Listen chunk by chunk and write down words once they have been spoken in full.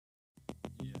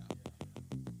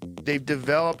they've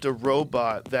developed a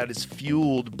robot that is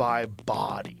fueled by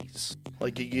bodies.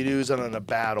 Like you could use it on a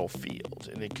battlefield,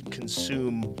 and it can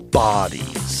consume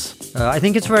bodies. I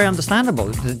think it's very understandable,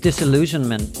 the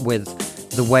disillusionment with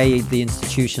the way the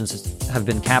institutions have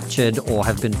been captured or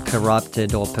have been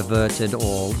corrupted or perverted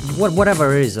or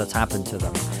whatever it is that's happened to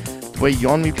them. The way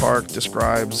Yeonmi Park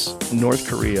describes North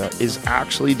Korea is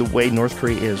actually the way North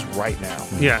Korea is right now.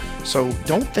 Yeah. So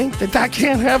don't think that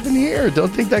can't happen here. Don't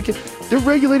think that can. They're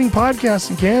regulating podcasts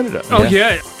in Canada. Oh,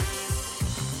 yeah.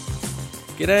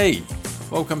 G'day.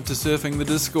 Welcome to Surfing the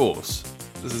Discourse.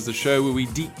 This is the show where we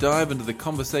deep dive into the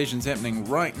conversations happening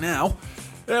right now,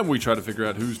 and we try to figure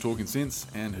out who's talking sense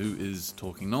and who is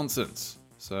talking nonsense.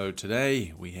 So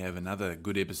today we have another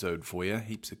good episode for you.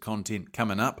 Heaps of content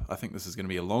coming up. I think this is going to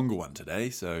be a longer one today,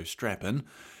 so strap in.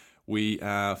 We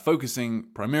are focusing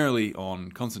primarily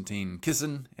on Konstantin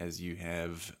Kisin, as you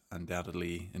have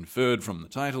undoubtedly inferred from the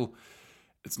title.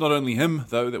 It's not only him,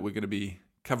 though, that we're going to be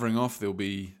covering off. There'll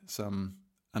be some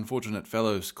unfortunate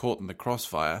fellows caught in the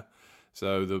crossfire.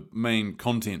 So the main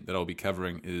content that I'll be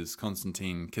covering is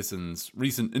Konstantin Kisin's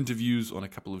recent interviews on a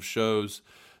couple of shows.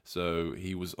 So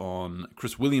he was on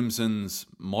Chris Williamson's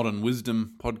Modern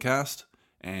Wisdom podcast,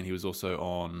 and he was also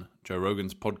on Joe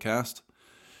Rogan's podcast.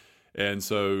 And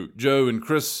so Joe and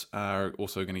Chris are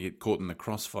also going to get caught in the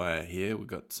crossfire here. We've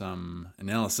got some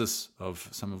analysis of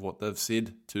some of what they've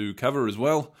said to cover as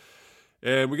well.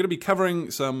 And we're going to be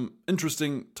covering some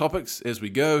interesting topics as we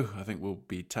go. I think we'll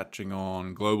be touching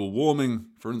on global warming,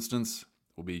 for instance.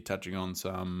 We'll be touching on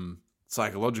some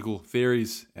psychological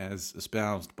theories as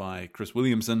espoused by Chris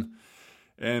Williamson.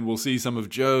 And we'll see some of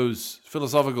Joe's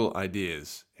philosophical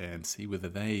ideas and see whether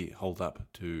they hold up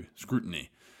to scrutiny.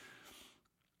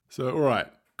 So, all right,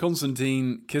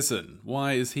 Konstantin Kisin.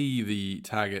 Why is he the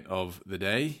target of the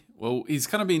day? Well, he's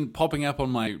kind of been popping up on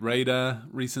my radar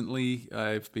recently.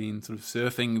 I've been sort of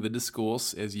surfing the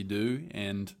discourse, as you do,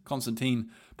 and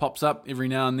Konstantin pops up every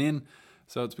now and then.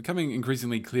 So it's becoming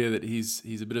increasingly clear that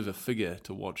he's a bit of a figure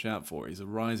to watch out for. He's a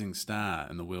rising star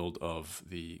in the world of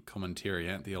the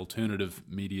commentariat, the alternative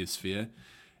media sphere,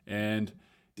 and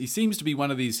he seems to be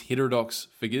one of these heterodox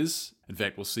figures. In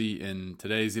fact, we'll see in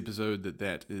today's episode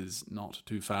that is not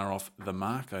too far off the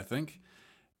mark, I think.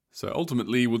 So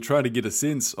ultimately, we'll try to get a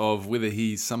sense of whether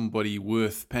he's somebody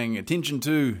worth paying attention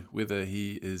to, whether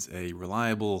he is a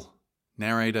reliable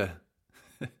narrator,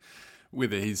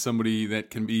 whether he's somebody that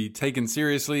can be taken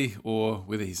seriously, or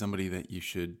whether he's somebody that you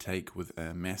should take with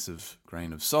a massive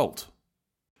grain of salt.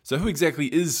 So who exactly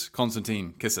is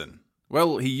Konstantin Kisin?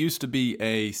 Well, he used to be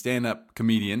a stand-up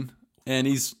comedian, and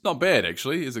he's not bad,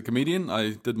 actually, as a comedian.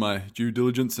 I did my due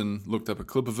diligence and looked up a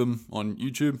clip of him on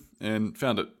YouTube and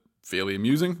found it fairly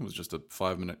amusing. It was just a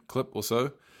 5-minute clip or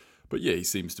so. But yeah, he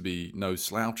seems to be no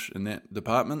slouch in that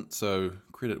department, so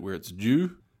credit where it's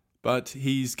due. But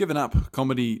he's given up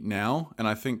comedy now, and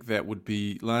I think that would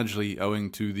be largely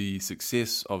owing to the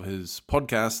success of his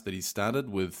podcast that he started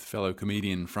with fellow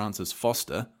comedian Francis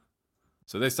Foster.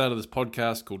 So they started this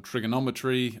podcast called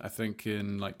Trigonometry, I think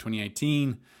in like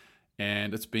 2018,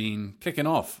 and it's been kicking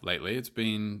off lately. It's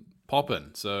been popping.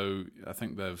 So I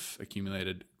think they've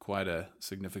accumulated quite a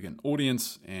significant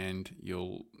audience, and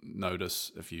you'll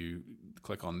notice if you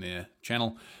click on their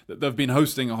channel that they've been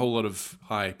hosting a whole lot of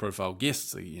high-profile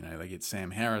guests. You know, they get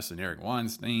Sam Harris and Eric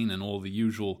Weinstein and all the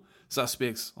usual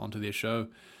suspects onto their show.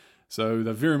 So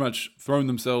they've very much thrown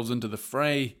themselves into the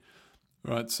fray.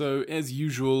 Right, so as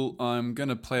usual, I'm going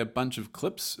to play a bunch of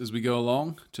clips as we go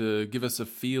along to give us a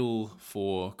feel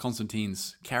for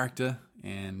Konstantin's character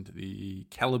and the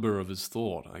caliber of his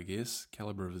thought, I guess,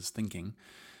 caliber of his thinking.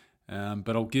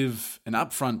 But I'll give an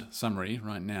upfront summary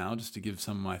right now, just to give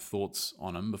some of my thoughts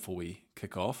on him before we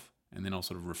kick off, and then I'll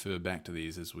sort of refer back to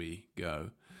these as we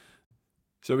go.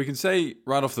 So we can say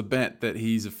right off the bat that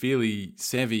he's a fairly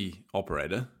savvy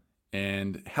operator,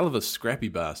 and hell of a scrappy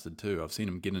bastard too. I've seen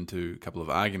him get into a couple of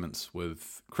arguments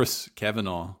with Chris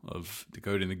Kavanagh of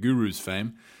Decoding the Guru's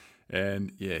fame.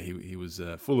 And yeah, he was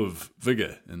full of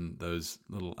vigor in those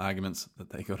little arguments that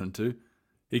they got into.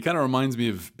 He kind of reminds me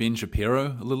of Ben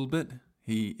Shapiro a little bit.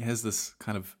 He has this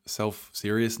kind of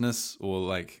self-seriousness or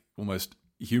like almost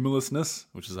humorlessness,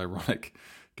 which is ironic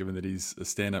given that he's a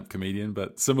stand-up comedian,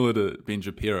 but similar to Ben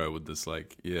Shapiro with this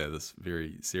this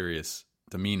very serious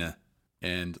demeanor.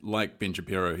 And like Ben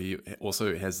Shapiro, he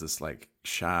also has this like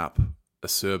sharp,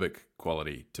 acerbic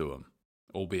quality to him,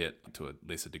 albeit to a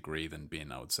lesser degree than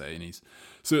Ben, I would say. And he's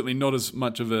certainly not as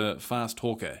much of a fast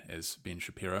talker as Ben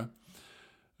Shapiro.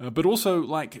 But also,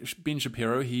 like Ben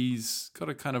Shapiro, he's got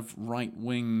a kind of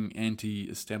right-wing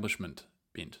anti-establishment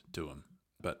bent to him.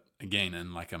 But again,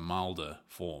 in like a milder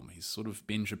form. He's sort of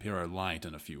Ben Shapiro light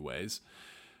in a few ways.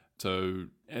 So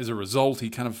as a result,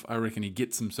 I reckon he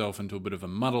gets himself into a bit of a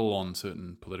muddle on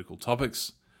certain political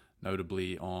topics,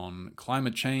 notably on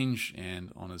climate change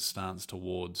and on his stance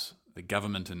towards the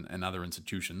government and other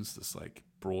institutions, this like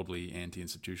broadly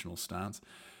anti-institutional stance.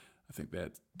 I think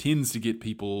that tends to get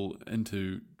people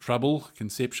into trouble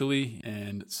conceptually,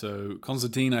 and so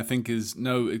Konstantin, I think, is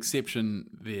no exception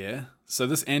there. So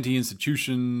this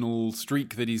anti-institutional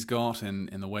streak that he's got and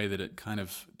the way that it kind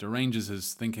of deranges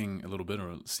his thinking a little bit,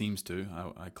 or it seems to,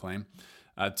 I claim,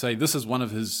 I'd say this is one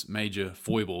of his major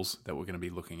foibles that we're going to be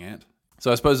looking at.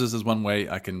 So I suppose this is one way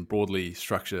I can broadly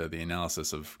structure the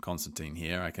analysis of Konstantin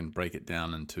here. I can break it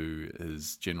down into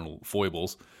his general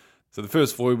foibles. So the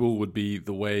first foible would be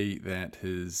the way that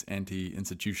his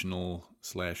anti-institutional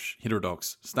 /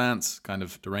 heterodox stance kind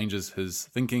of deranges his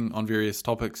thinking on various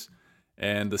topics.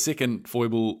 And the second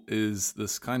foible is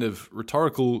this kind of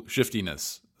rhetorical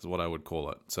shiftiness, is what I would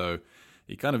call it. So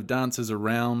he kind of dances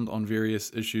around on various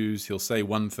issues. He'll say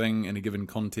one thing in a given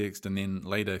context and then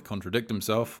later contradict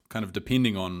himself, kind of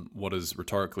depending on what is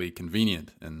rhetorically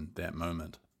convenient in that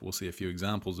moment. We'll see a few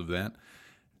examples of that.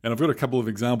 And I've got a couple of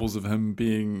examples of him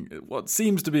being what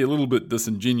seems to be a little bit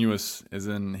disingenuous, as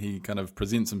in he kind of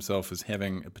presents himself as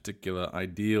having a particular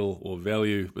ideal or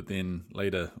value, but then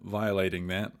later violating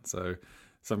that. So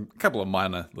a couple of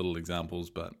minor little examples,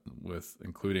 but worth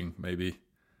including maybe.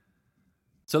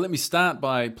 So let me start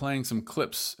by playing some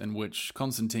clips in which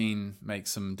Konstantin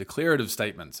makes some declarative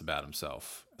statements about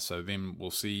himself. So then we'll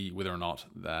see whether or not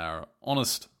they're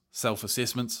honest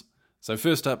self-assessments. So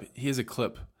first up, here's a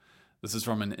clip. This is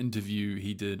from an interview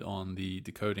he did on the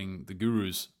Decoding the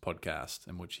Gurus podcast,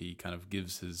 in which he kind of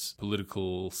gives his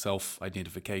political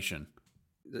self-identification.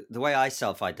 The way I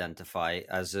self-identify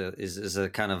is a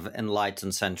kind of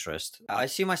enlightened centrist. I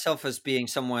see myself as being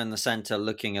somewhere in the center,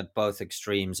 looking at both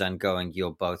extremes and going,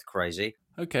 "You're both crazy."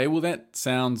 Okay, well that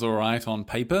sounds all right on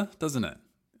paper, doesn't it?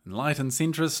 Enlightened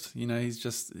centrist, he's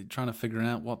just trying to figure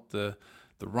out what the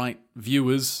right view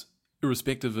is,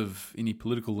 irrespective of any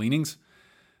political leanings.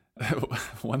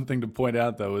 One thing to point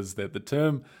out, though, is that the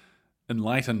term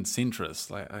enlightened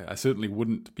centrist, I certainly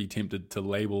wouldn't be tempted to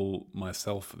label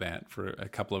myself that for a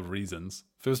couple of reasons.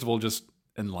 First of all, just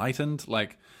enlightened,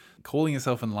 like calling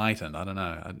yourself enlightened, I don't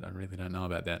know. I really don't know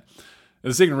about that.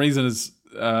 And the second reason is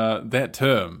that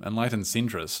term, enlightened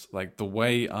centrist, like the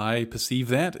way I perceive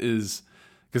that is,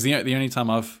 because the only time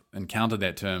I've encountered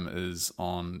that term is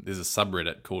there's a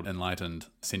subreddit called Enlightened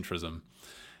Centrism.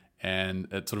 And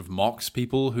it sort of mocks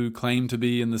people who claim to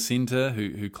be in the center,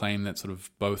 who claim that sort of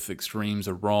both extremes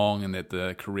are wrong and that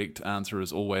the correct answer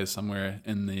is always somewhere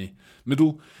in the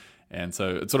middle. And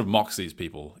so it sort of mocks these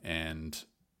people. And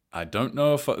I don't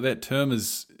know if that term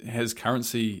has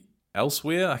currency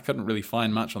elsewhere. I couldn't really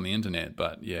find much on the internet.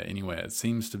 But yeah, anyway, it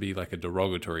seems to be like a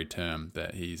derogatory term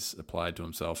that he's applied to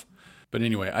himself. But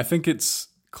anyway, I think it's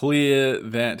clear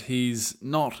that he's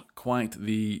not quite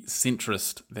the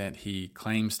centrist that he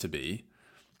claims to be.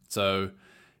 So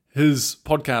his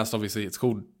podcast, obviously, it's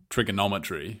called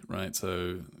Trigonometry, right?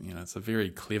 So, it's a very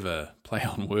clever play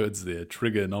on words there.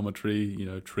 Trigonometry,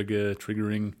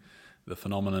 triggering the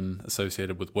phenomenon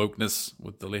associated with wokeness,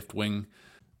 with the left wing.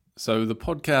 So the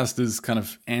podcast is kind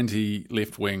of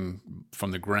anti-left wing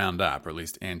from the ground up, or at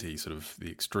least anti sort of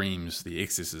the extremes, the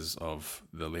excesses of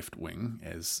the left wing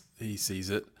as he sees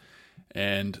it.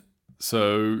 And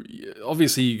so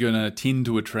obviously you're going to tend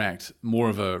to attract more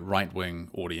of a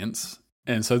right-wing audience.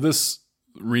 And so this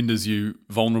renders you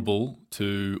vulnerable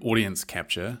to audience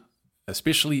capture,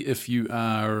 especially if you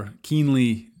are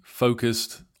keenly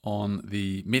focused on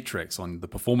the metrics, on the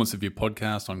performance of your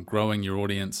podcast, on growing your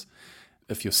audience.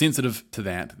 If you're sensitive to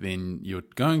that, then you're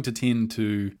going to tend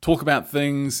to talk about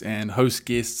things and host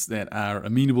guests that are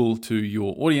amenable to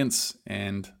your audience.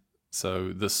 And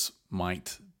so this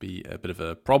might be a bit of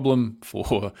a problem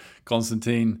for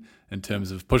Konstantin in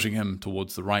terms of pushing him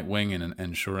towards the right wing and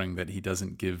ensuring that he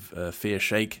doesn't give a fair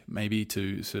shake maybe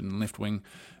to certain left-wing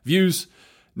views.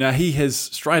 Now, he has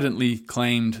stridently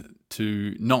claimed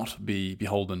to not be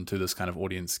beholden to this kind of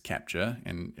audience capture.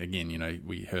 And again,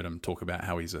 we heard him talk about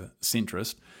how he's a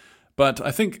centrist. But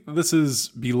I think this is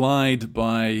belied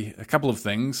by a couple of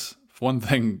things. For one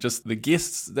thing, just the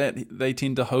guests that they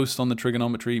tend to host on the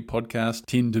Trigonometry podcast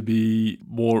tend to be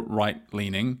more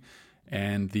right-leaning.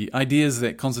 And the ideas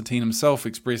that Konstantin himself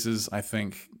expresses, I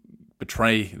think,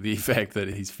 betray the fact that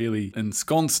he's fairly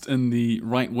ensconced in the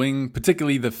right wing,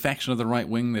 particularly the faction of the right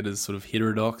wing that is sort of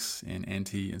heterodox and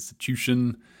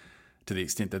anti-institution, to the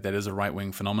extent that that is a right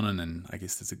wing phenomenon, and I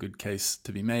guess there's a good case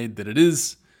to be made that it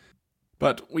is.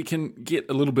 But we can get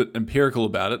a little bit empirical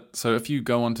about it. So if you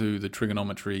go onto the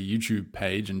Trigonometry YouTube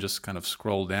page and just kind of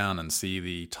scroll down and see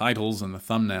the titles and the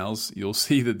thumbnails, you'll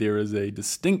see that there is a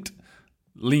distinct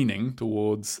leaning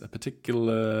towards a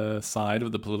particular side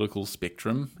of the political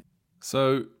spectrum.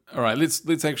 So, all right,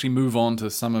 let's actually move on to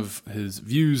some of his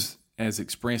views as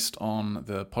expressed on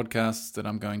the podcasts that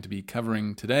I'm going to be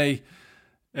covering today.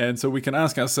 And so we can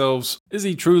ask ourselves, is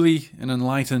he truly an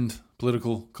enlightened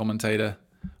political commentator?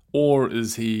 Or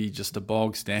is he just a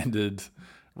bog standard,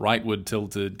 rightward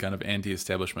tilted kind of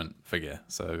anti-establishment figure?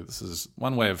 So this is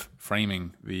one way of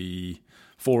framing the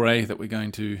foray that we're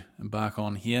going to embark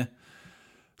on here.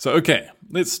 So, okay,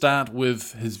 let's start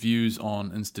with his views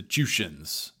on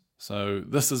institutions. So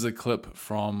this is a clip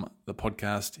from the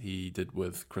podcast he did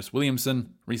with Chris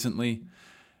Williamson recently,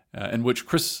 in which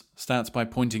Chris starts by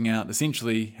pointing out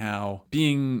essentially how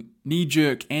being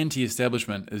knee-jerk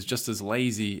anti-establishment is just as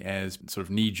lazy as sort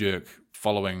of knee-jerk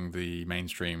following the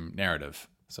mainstream narrative.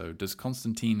 So does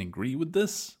Konstantin agree with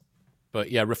this?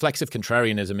 But yeah, reflexive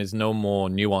contrarianism is no more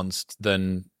nuanced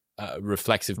than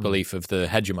reflexive belief of the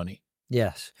hegemony.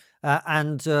 Yes. I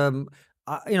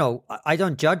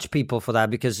don't judge people for that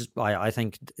because I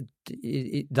think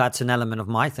that's an element of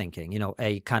my thinking,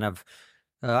 a kind of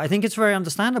I think it's very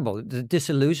understandable, the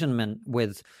disillusionment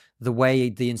with the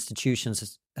way the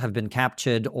institutions have been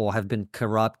captured or have been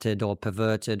corrupted or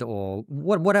perverted or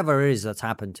whatever it is that's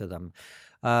happened to them.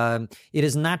 It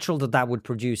is natural that would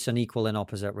produce an equal and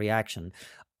opposite reaction.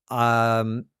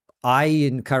 I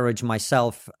encourage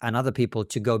myself and other people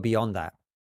to go beyond that.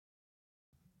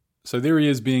 So there he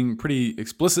is being pretty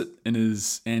explicit in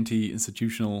his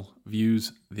anti-institutional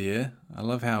views there. I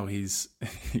love how he's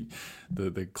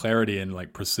the clarity and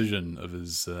like precision of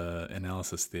his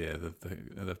analysis there. That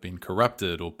they've been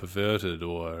corrupted or perverted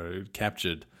or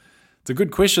captured. It's a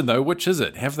good question though. Which is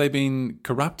it? Have they been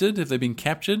corrupted? Have they been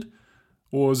captured?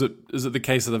 Or is it the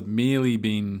case that they've merely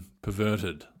been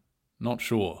perverted? Not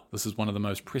sure. This is one of the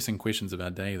most pressing questions of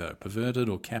our day though. Perverted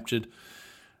or captured?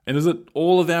 And is it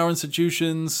all of our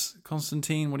institutions,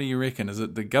 Konstantin? What do you reckon? Is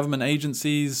it the government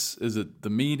agencies? Is it the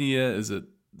media? Is it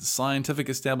the scientific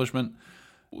establishment?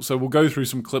 So we'll go through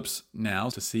some clips now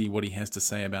to see what he has to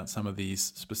say about some of these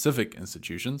specific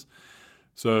institutions.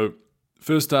 So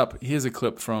first up, here's a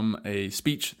clip from a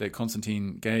speech that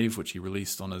Konstantin gave, which he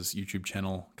released on his YouTube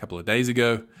channel a couple of days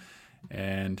ago.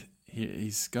 And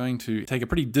he's going to take a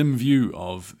pretty dim view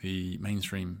of the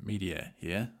mainstream media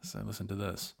here. So listen to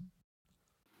this.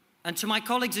 And to my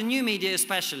colleagues in new media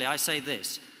especially, I say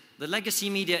this. The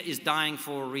legacy media is dying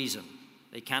for a reason.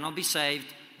 They cannot be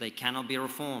saved. They cannot be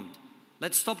reformed.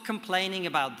 Let's stop complaining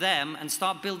about them and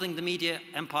start building the media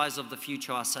empires of the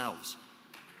future ourselves.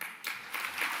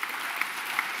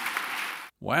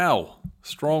 Wow.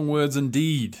 Strong words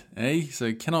indeed, eh?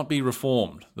 So cannot be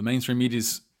reformed. The mainstream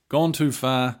media's gone too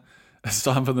far. It's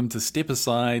time for them to step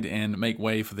aside and make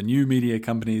way for the new media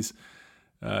companies.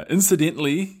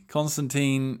 Incidentally,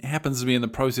 Konstantin happens to be in the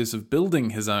process of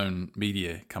building his own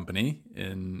media company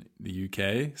in the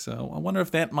UK, so I wonder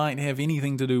if that might have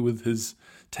anything to do with his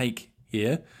take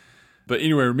here. But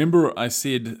anyway, remember I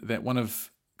said that one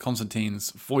of Konstantin's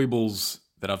foibles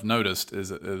that I've noticed is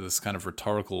this kind of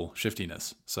rhetorical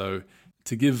shiftiness. So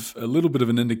to give a little bit of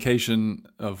an indication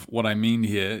of what I mean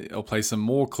here, I'll play some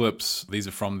more clips. These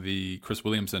are from the Chris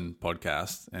Williamson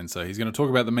podcast, and so he's going to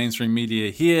talk about the mainstream media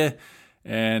here.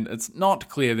 And it's not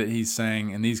clear that he's saying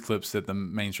in these clips that the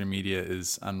mainstream media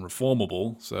is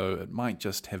unreformable, so it might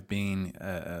just have been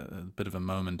a bit of a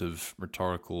moment of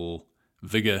rhetorical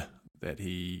vigor that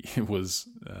he was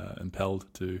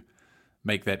impelled to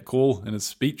make that call in his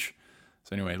speech.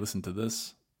 So anyway, listen to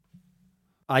this.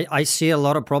 I see a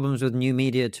lot of problems with new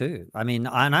media too. I mean,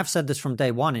 and I've said this from day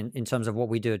one in terms of what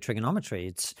we do at Trigonometry.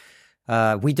 It's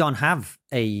we don't have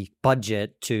a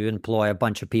budget to employ a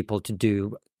bunch of people to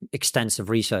do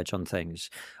extensive research on things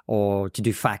or to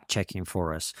do fact checking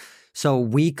for us. So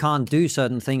we can't do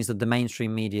certain things that the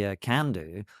mainstream media can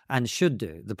do and should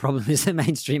do. The problem is the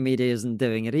mainstream media isn't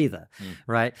doing it either,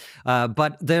 right?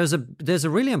 But there's a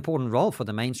really important role for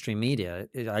the mainstream media.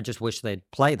 I just wish they'd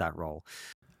play that role.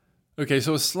 Okay,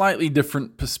 so a slightly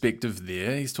different perspective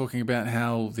there. He's talking about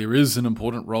how there is an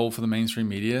important role for the mainstream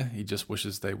media. He just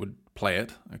wishes they would play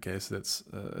it. Okay, so that's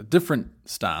a different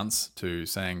stance to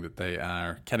saying that they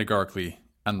are categorically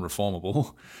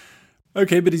unreformable.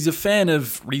 Okay, but he's a fan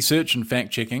of research and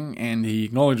fact-checking, and he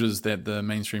acknowledges that the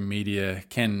mainstream media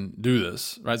can do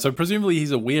this, right? So presumably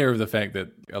he's aware of the fact that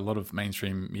a lot of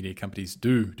mainstream media companies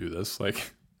do this. Like,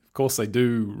 of course they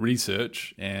do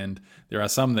research, and there are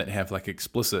some that have like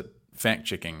explicit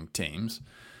fact-checking teams.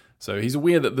 So he's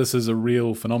aware that this is a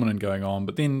real phenomenon going on,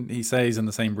 but then he says in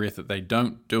the same breath that they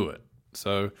don't do it.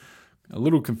 So a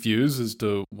little confused as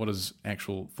to what his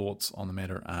actual thoughts on the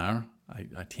matter are.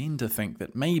 I tend to think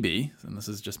that maybe, and this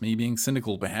is just me being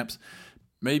cynical perhaps,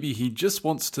 maybe he just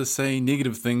wants to say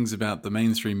negative things about the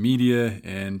mainstream media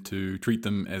and to treat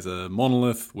them as a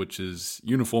monolith, which is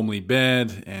uniformly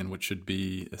bad and which should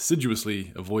be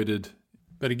assiduously avoided.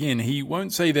 But again, he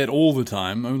won't say that all the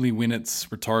time, only when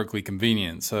it's rhetorically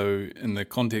convenient. So in the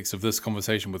context of this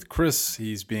conversation with Chris,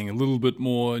 he's being a little bit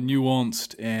more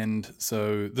nuanced. And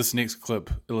so this next clip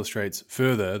illustrates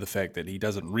further the fact that he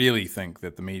doesn't really think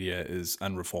that the media is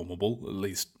unreformable, at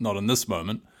least not in this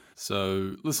moment.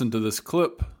 So listen to this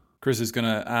clip. Chris is going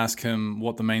to ask him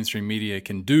what the mainstream media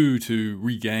can do to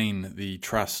regain the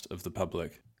trust of the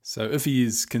public. So if he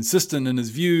is consistent in his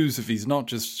views, if he's not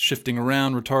just shifting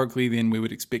around rhetorically, then we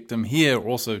would expect him here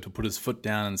also to put his foot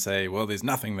down and say, well, there's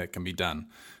nothing that can be done.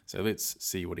 So let's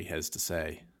see what he has to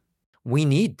say. We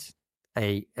need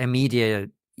a media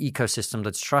ecosystem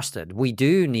that's trusted. We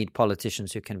do need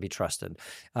politicians who can be trusted.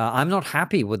 I'm not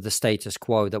happy with the status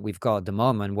quo that we've got at the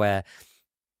moment where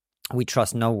we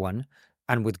trust no one,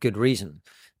 and with good reason.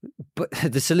 But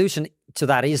the solution to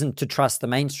that isn't to trust the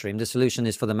mainstream. The solution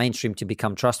is for the mainstream to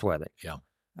become trustworthy. Yeah.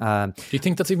 Do you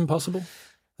think that's even possible?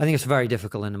 I think it's very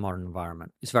difficult in a modern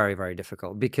environment. It's very, very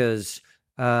difficult because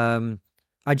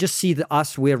I just see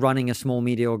that we're running a small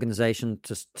media organization.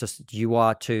 Just you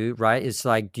are too, right? It's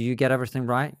like, do you get everything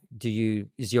right?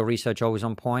 Is your research always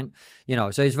on point?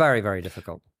 So it's very, very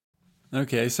difficult.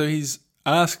 Okay, so he's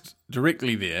asked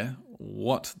directly there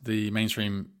what the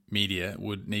mainstream media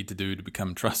would need to do to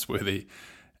become trustworthy.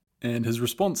 And his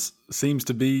response seems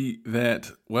to be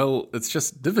that, well, it's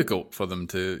just difficult for them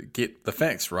to get the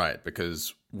facts right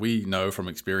because we know from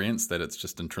experience that it's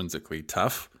just intrinsically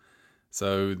tough.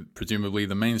 So presumably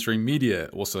the mainstream media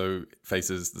also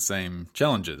faces the same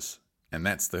challenges, and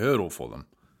that's the hurdle for them.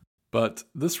 But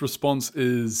this response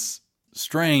is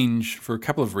strange for a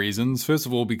couple of reasons. First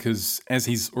of all, because as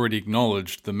he's already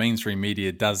acknowledged, the mainstream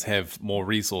media does have more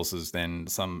resources than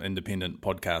some independent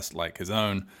podcast like his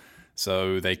own.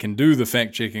 So they can do the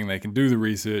fact-checking, they can do the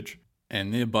research,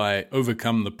 and thereby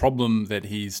overcome the problem that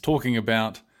he's talking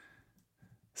about.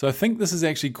 So I think this is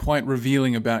actually quite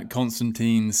revealing about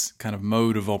Konstantin's kind of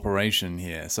mode of operation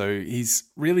here. So he's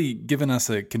really given us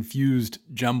a confused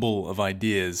jumble of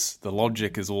ideas. The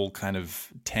logic is all kind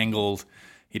of tangled.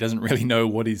 He doesn't really know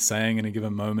what he's saying in a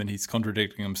given moment. He's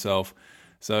contradicting himself.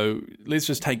 So let's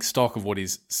just take stock of what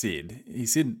he's said. He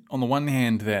said, on the one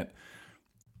hand, that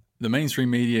the mainstream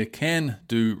media can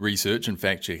do research and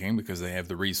fact-checking because they have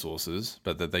the resources,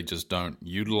 but that they just don't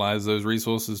utilize those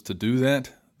resources to do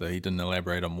that, though he didn't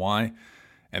elaborate on why.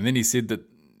 And then he said that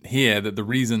the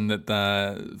reason that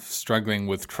they're struggling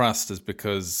with trust is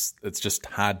because it's just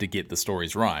hard to get the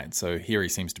stories right. So here he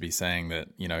seems to be saying that,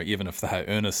 even if they're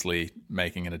earnestly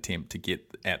making an attempt to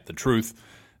get at the truth,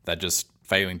 they're just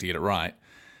failing to get it right.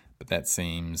 But that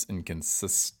seems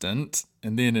inconsistent.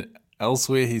 And then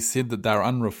elsewhere he said that they're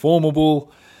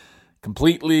unreformable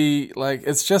completely. Like,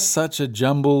 it's just such a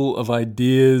jumble of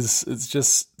ideas. It's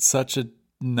just such a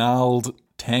gnarled,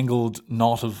 tangled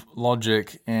knot of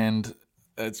logic, and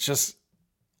it's just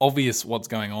obvious what's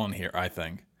going on here, I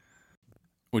think,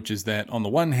 which is that on the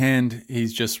one hand,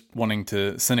 he's just wanting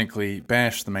to cynically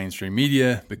bash the mainstream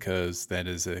media because that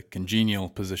is a congenial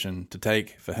position to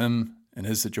take for him in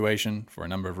his situation for a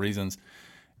number of reasons.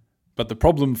 But the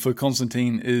problem for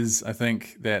Konstantin is, I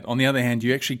think, that on the other hand,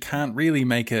 you actually can't really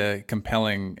make a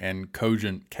compelling and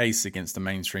cogent case against the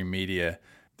mainstream media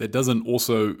that doesn't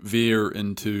also veer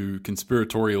into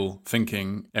conspiratorial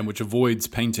thinking and which avoids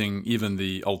painting even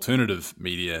the alternative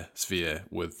media sphere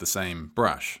with the same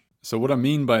brush. So what I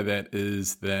mean by that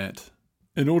is that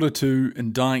in order to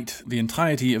indict the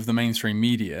entirety of the mainstream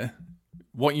media,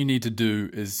 what you need to do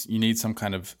is you need some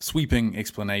kind of sweeping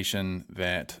explanation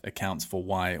that accounts for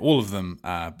why all of them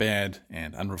are bad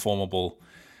and unreformable,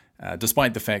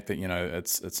 despite the fact that,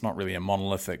 it's not really a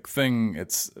monolithic thing.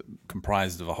 It's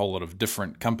comprised of a whole lot of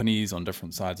different companies on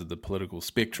different sides of the political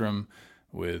spectrum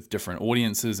with different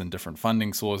audiences and different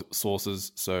funding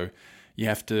sources. So you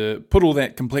have to put all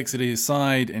that complexity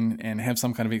aside and have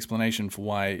some kind of explanation for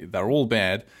why they're all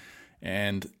bad.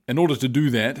 And in order to do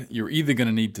that, you're either going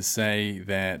to need to say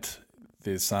that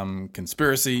there's some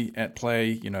conspiracy at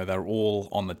play, they're all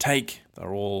on the take,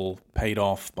 they're all paid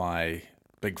off by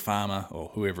Big Pharma or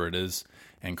whoever it is,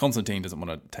 and Konstantin doesn't want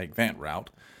to take that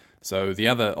route. So the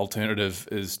other alternative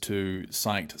is to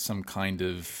cite some kind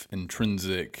of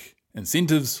intrinsic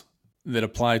incentives that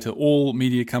apply to all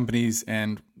media companies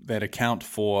and that account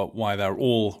for why they're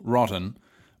all rotten.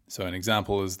 So an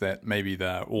example is that maybe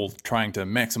they're all trying to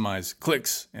maximize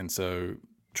clicks, and so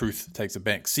truth takes a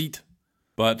back seat.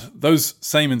 But those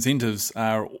same incentives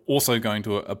are also going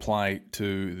to apply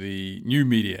to the new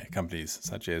media companies,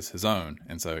 such as his own,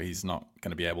 and so he's not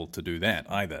going to be able to do that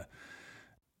either.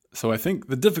 So I think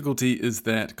the difficulty is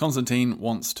that Konstantin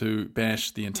wants to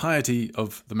bash the entirety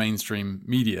of the mainstream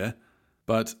media,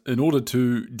 but in order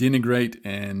to denigrate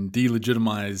and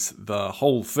delegitimize the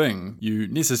whole thing, you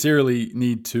necessarily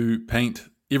need to paint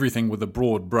everything with a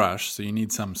broad brush, so you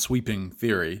need some sweeping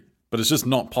theory. But it's just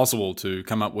not possible to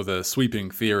come up with a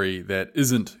sweeping theory that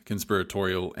isn't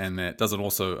conspiratorial and that doesn't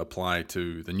also apply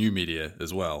to the new media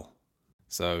as well.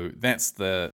 So that's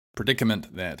the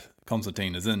predicament that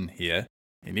Konstantin is in here.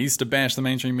 He needs to bash the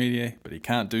mainstream media, but he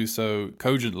can't do so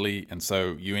cogently, and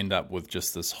so you end up with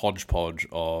just this hodgepodge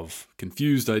of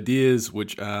confused ideas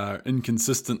which are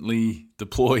inconsistently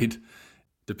deployed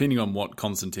depending on what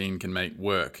Konstantin can make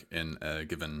work in a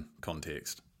given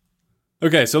context.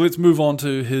 Okay, so let's move on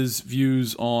to his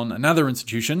views on another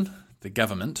institution, the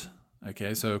government.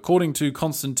 Okay, so according to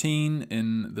Konstantin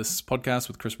in this podcast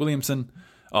with Chris Williamson,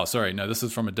 this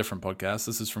is from a different podcast.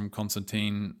 This is from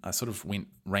Konstantin. I sort of went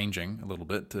ranging a little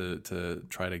bit to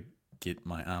try to get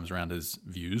my arms around his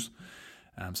views.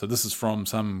 So this is from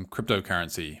some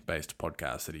cryptocurrency-based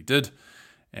podcast that he did.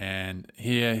 And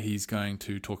here he's going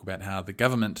to talk about how the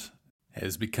government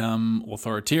has become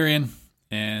authoritarian.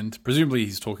 And presumably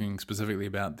he's talking specifically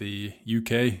about the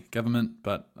UK government,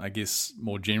 but I guess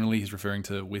more generally he's referring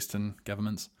to Western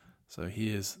governments. So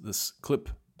here's this clip.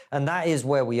 And that is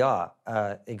where we are,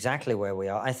 exactly where we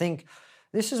are. I think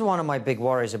this is one of my big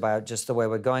worries about just the way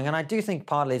we're going. And I do think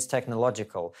partly it's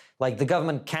technological. Like the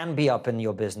government can be up in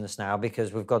your business now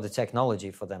because we've got the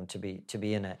technology for them to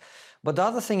be in it. But the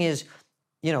other thing is,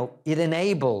 it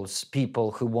enables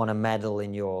people who want to meddle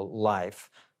in your life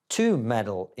to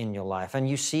meddle in your life. And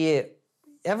you see it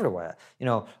everywhere.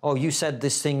 You said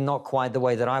this thing not quite the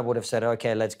way that I would have said.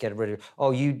 Okay, let's get rid of it.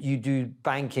 Oh, you do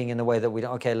banking in the way that we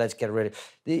don't. Okay, let's get rid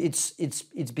of it.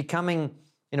 It's becoming.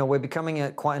 We're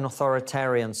becoming quite an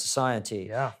authoritarian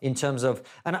society in terms of.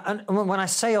 And when I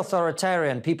say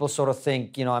authoritarian, people sort of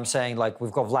think I'm saying like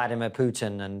we've got Vladimir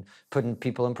Putin and putting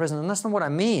people in prison, and that's not what I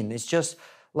mean. It's just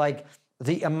like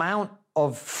the amount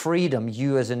of freedom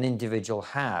you as an individual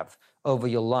have over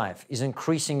your life is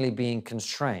increasingly being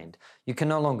constrained. You can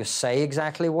no longer say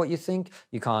exactly what you think.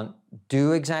 You can't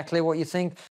do exactly what you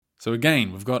think. So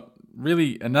again, we've got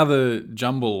really another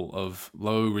jumble of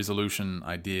low-resolution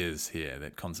ideas here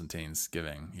that Konstantin's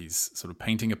giving. He's sort of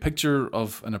painting a picture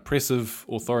of an oppressive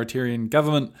authoritarian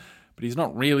government, but he's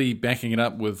not really backing it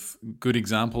up with good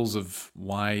examples of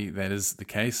why that is the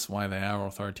case, why they are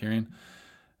authoritarian.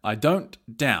 I don't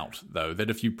doubt, though, that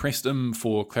if you pressed him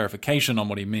for clarification on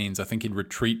what he means, I think he'd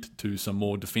retreat to some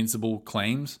more defensible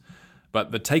claims.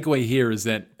 But the takeaway here is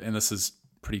that, and this is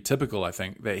pretty typical, I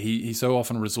think, that he so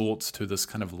often resorts to this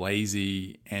kind of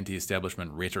lazy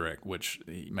anti-establishment rhetoric, which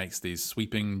he makes these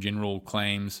sweeping general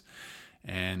claims,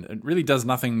 and it really does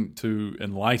nothing to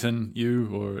enlighten you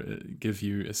or give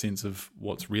you a sense of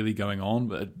what's really going on.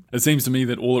 But it seems to me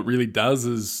that all it really does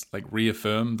is like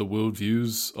reaffirm the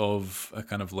worldviews of a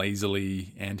kind of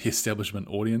lazily anti-establishment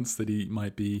audience that he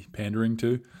might be pandering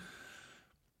to.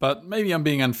 But maybe I'm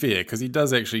being unfair, because he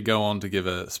does actually go on to give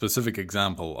a specific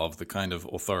example of the kind of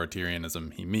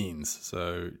authoritarianism he means.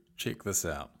 So check this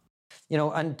out.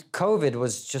 And COVID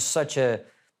was just such a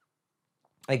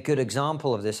good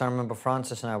example of this. I remember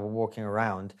Francis and I were walking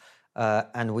around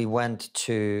and we went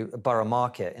to Borough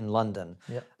Market in London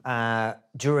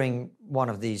during one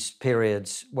of these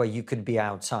periods where you could be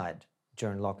outside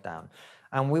during lockdown.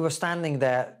 And we were standing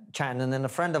there chatting, and then a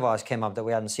friend of ours came up that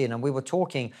we hadn't seen, and we were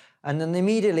talking, and then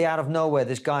immediately out of nowhere,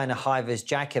 this guy in a high-vis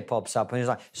jacket pops up, and he's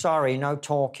like, sorry, no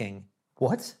talking.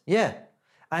 What? Yeah.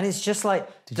 And it's just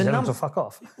like... Did you tell him to fuck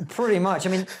off? Pretty much. I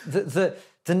mean,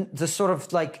 the sort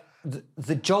of like...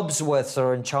 The Jobsworths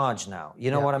are in charge now.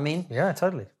 You know what I mean? Yeah,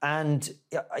 totally. And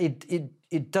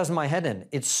it does my head in.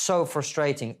 It's so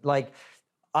frustrating. Like,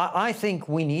 I think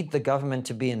we need the government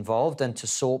to be involved and to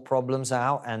sort problems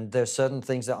out. And there's certain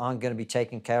things that aren't going to be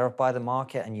taken care of by the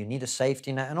market, and you need a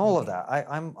safety net and all of that.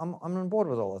 I'm on board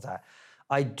with all of that.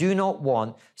 I do not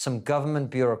want some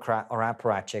government bureaucrat or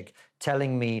apparatchik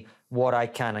telling me what I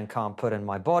can and can't put in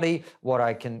my body, what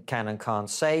I can and can't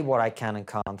say, what I can and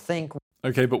can't think.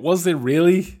 Okay, but was there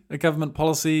really a government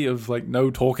policy of like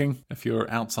no talking if you're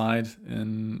outside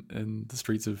in the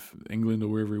streets of England or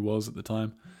wherever he was at the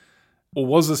time? Or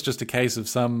was this just a case of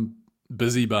some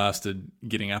busy bastard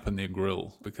getting up in their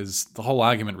grill? Because the whole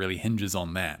argument really hinges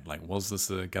on that. Like, was this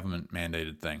a government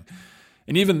mandated thing?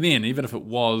 And even then, even if it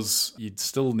was, you'd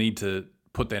still need to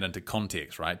put that into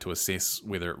context, right, to assess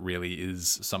whether it really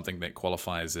is something that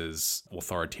qualifies as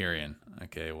authoritarian,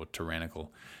 okay, or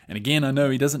tyrannical. And again, I know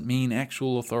he doesn't mean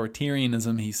actual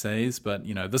authoritarianism, he says, but,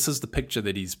 this is the picture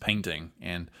that he's painting.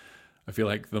 And I feel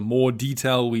like the more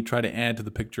detail we try to add to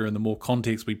the picture and the more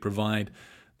context we provide,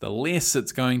 the less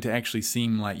it's going to actually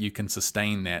seem like you can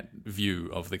sustain that view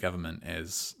of the government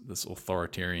as this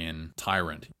authoritarian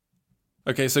tyrant.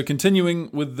 Okay, so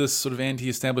continuing with this sort of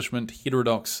anti-establishment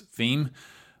heterodox theme,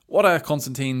 what are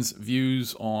Konstantin's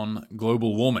views on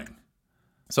global warming?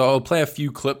 So I'll play a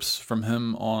few clips from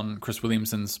him on Chris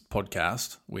Williamson's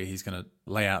podcast, where he's going to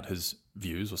lay out his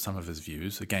views, or some of his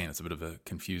views. Again, it's a bit of a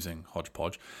confusing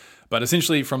hodgepodge. But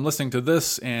essentially, from listening to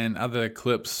this and other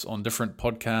clips on different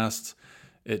podcasts,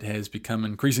 it has become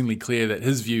increasingly clear that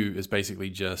his view is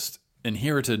basically just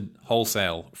inherited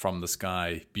wholesale from this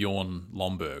guy, Bjorn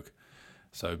Lomborg.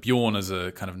 So Bjorn is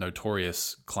a kind of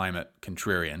notorious climate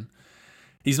contrarian.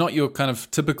 He's not your kind of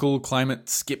typical climate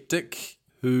skeptic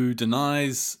who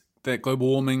denies that global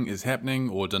warming is happening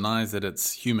or denies that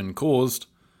it's human-caused.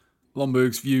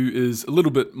 Lomborg's view is a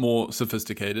little bit more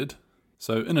sophisticated.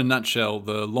 So in a nutshell,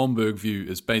 the Lomborg view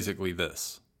is basically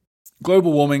this.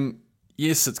 Global warming,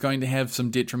 yes, it's going to have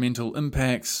some detrimental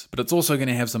impacts, but it's also going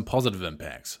to have some positive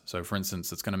impacts. So for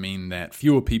instance, it's going to mean that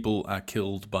fewer people are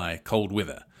killed by cold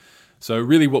weather. So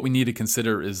really what we need to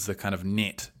consider is the kind of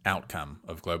net outcome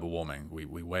of global warming. We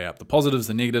weigh up the positives,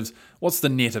 the negatives. What's the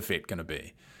net effect going to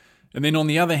be? And then on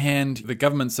the other hand, the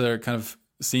governments are kind of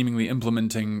seemingly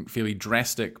implementing fairly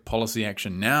drastic policy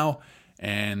action now,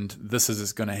 and this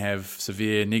is going to have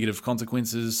severe negative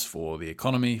consequences for the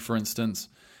economy, for instance,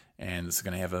 and this is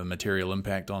going to have a material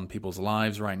impact on people's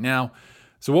lives right now.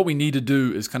 So what we need to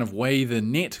do is kind of weigh the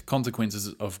net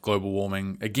consequences of global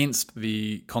warming against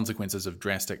the consequences of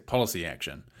drastic policy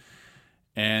action.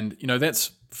 And,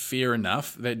 that's fair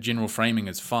enough. That general framing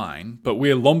is fine. But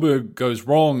where Lomborg goes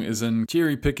wrong is in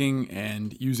cherry-picking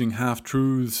and using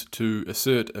half-truths to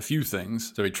assert a few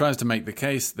things. So he tries to make the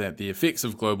case that the effects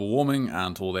of global warming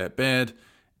aren't all that bad,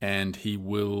 and he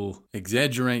will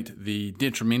exaggerate the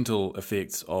detrimental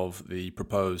effects of the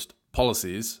proposed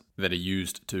policies that are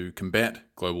used to combat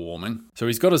global warming. So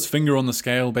he's got his finger on the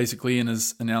scale, basically, in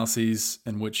his analyses,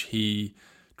 in which he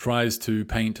tries to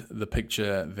paint the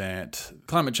picture that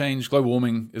climate change, global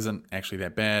warming isn't actually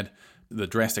that bad. The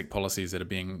drastic policies that are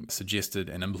being suggested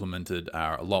and implemented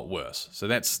are a lot worse. So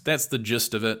that's the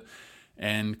gist of it.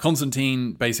 And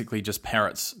Konstantin basically just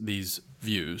parrots these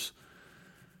views.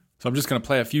 So I'm just going to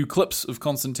play a few clips of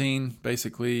Konstantin,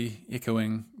 basically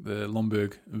echoing the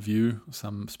Lomborg view,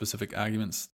 some specific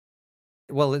arguments.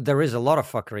 Well, there is a lot of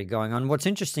fuckery going on. What's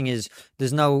interesting is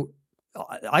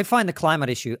I find the climate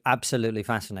issue absolutely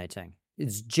fascinating.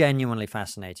 It's genuinely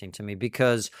fascinating to me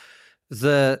because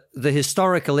the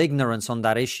historical ignorance on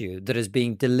that issue that is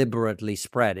being deliberately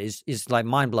spread is like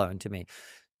mind-blowing to me.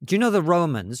 Do you know the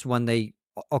Romans, when they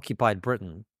occupied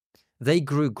Britain, they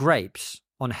grew grapes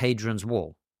on Hadrian's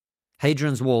Wall?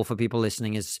 Hadrian's Wall, for people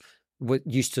listening, is what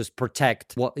used to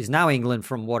protect what is now England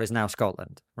from what is now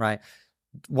Scotland, right?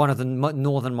 One of the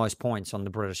northernmost points on the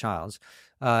British Isles.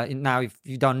 Now, if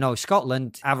you don't know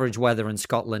Scotland, average weather in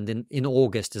Scotland in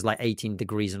August is like 18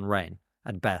 degrees and rain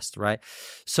at best, right?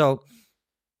 So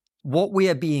what we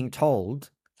are being told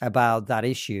about that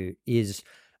issue is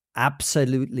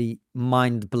absolutely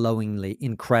mind-blowingly,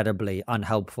 incredibly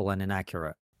unhelpful and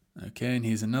inaccurate. Okay, and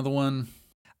here's another one.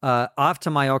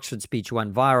 After my Oxford speech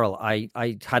went viral,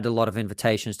 I had a lot of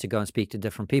invitations to go and speak to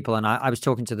different people. And I was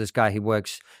talking to this guy who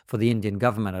works for the Indian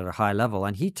government at a high level.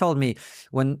 And he told me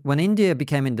when India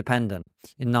became independent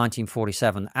in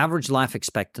 1947, average life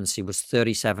expectancy was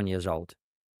 37 years old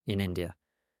in India.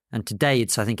 And today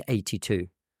it's, I think, 82.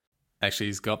 Actually,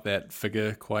 he's got that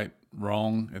figure quite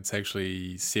wrong. It's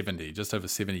actually 70, just over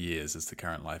 70 years is the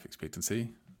current life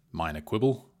expectancy. Minor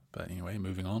quibble. But anyway,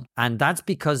 moving on. And that's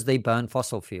because they burn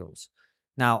fossil fuels.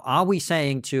 Now, are we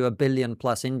saying to 1 billion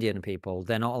plus Indian people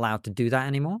they're not allowed to do that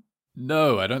anymore?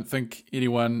 No, I don't think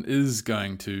anyone is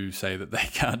going to say that they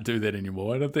can't do that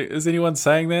anymore. Is anyone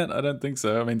saying that? I don't think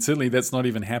so. I mean, certainly that's not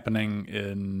even happening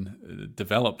in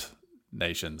developed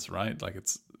nations, right? Like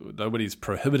nobody's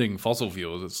prohibiting fossil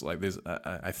fuels. It's like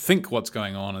I think what's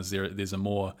going on is there's a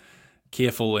more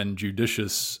careful and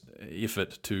judicious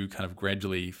effort to kind of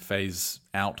gradually phase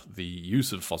out the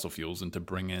use of fossil fuels and to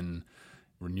bring in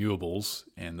renewables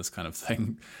and this kind of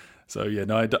thing. So yeah,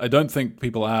 no, I don't think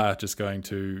people are just going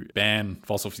to ban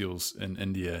fossil fuels in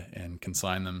India and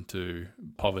consign them to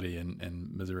poverty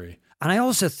and misery. And I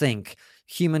also think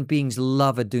human beings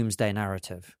love a doomsday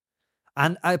narrative.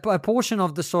 And a portion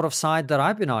of the sort of side that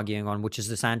I've been arguing on, which is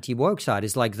this anti-woke side,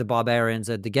 is like the barbarians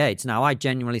at the gates. Now, I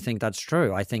genuinely think that's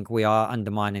true. I think we are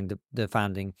undermining the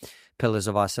founding pillars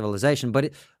of our civilization,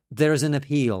 but there is an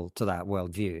appeal to that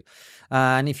worldview.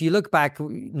 And if you look back,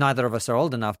 neither of us are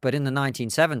old enough, but in the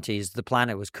 1970s, the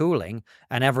planet was cooling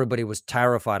and everybody was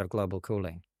terrified of global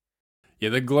cooling. Yeah,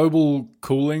 the global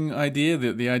cooling idea,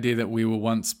 the idea that we were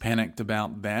once panicked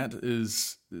about that,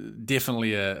 is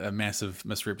definitely a massive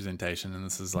misrepresentation. And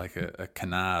this is like a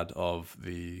canard of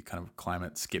the kind of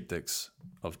climate skeptics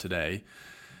of today.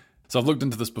 So I've looked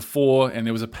into this before, and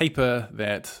there was a paper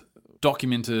that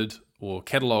documented or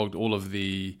catalogued all of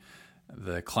the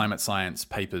climate science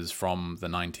papers from the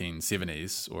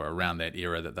 1970s or around that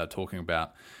era that they're talking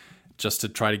about, just to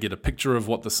try to get a picture of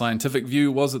what the scientific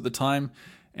view was at the time.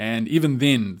 And even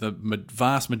then, the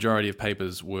vast majority of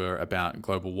papers were about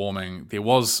global warming. There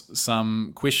was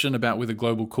some question about whether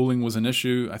global cooling was an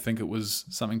issue. I think it was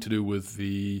something to do with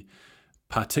the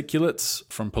particulates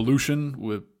from pollution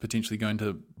were potentially going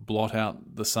to blot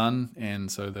out the sun, and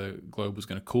so the globe was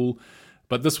going to cool.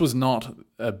 But this was not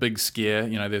a big scare.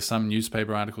 You know, there's some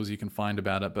newspaper articles you can find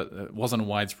about it, but it wasn't a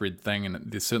widespread thing, and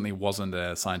there certainly wasn't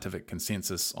a scientific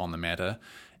consensus on the matter.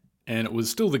 And it was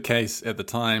still the case at the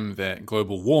time that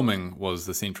global warming was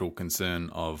the central concern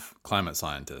of climate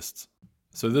scientists.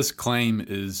 So this claim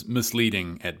is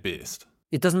misleading at best.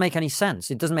 It doesn't make any sense.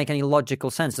 It doesn't make any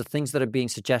logical sense. The things that are being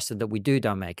suggested that we do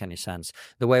don't make any sense.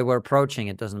 The way we're approaching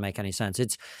it doesn't make any sense.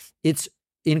 It's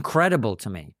incredible to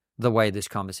me, the way this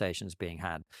conversation is being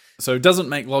had. So it doesn't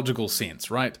make logical sense,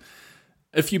 right?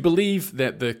 If you believe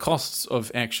that the costs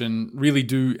of action really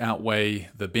do outweigh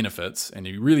the benefits, and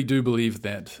you really do believe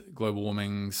that global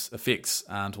warming's effects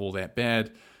aren't all that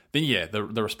bad, then yeah, the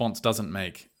response doesn't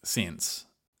make sense.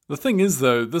 The thing is,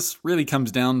 though, this really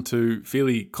comes down to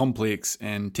fairly complex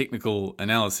and technical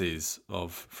analyses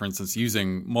of, for instance,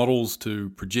 using models to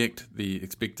project the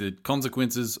expected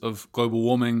consequences of global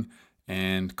warming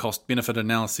and cost-benefit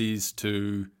analyses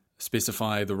to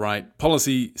specify the right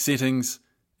policy settings.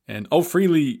 And I'll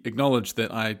freely acknowledge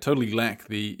that I totally lack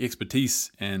the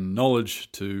expertise and knowledge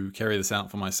to carry this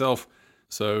out for myself.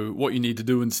 So what you need to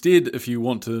do instead, if you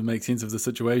want to make sense of the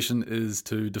situation, is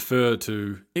to defer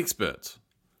to experts.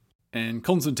 And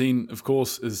Konstantin, of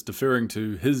course, is deferring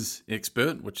to his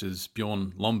expert, which is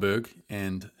Bjorn Lomborg,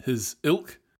 and his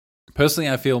ilk. Personally,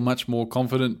 I feel much more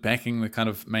confident backing the kind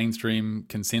of mainstream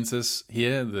consensus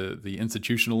here, the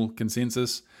institutional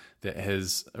consensus that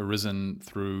has arisen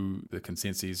through the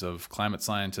consensus of climate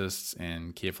scientists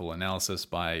and careful analysis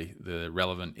by the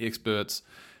relevant experts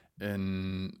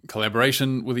in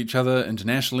collaboration with each other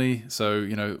internationally. So,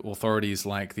 you know, authorities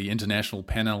like the International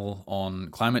Panel on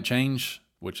Climate Change,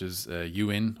 which is a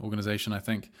UN organization, I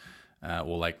think,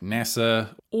 or like NASA,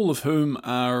 all of whom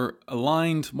are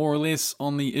aligned more or less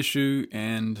on the issue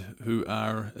and who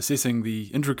are assessing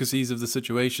the intricacies of the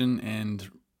situation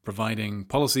and providing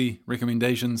policy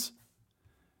recommendations.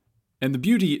 And the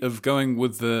beauty of going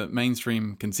with the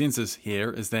mainstream consensus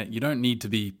here is that you don't need to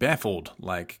be baffled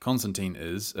like Konstantin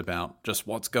is about just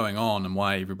what's going on and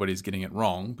why everybody's getting it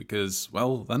wrong, because,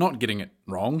 well, they're not getting it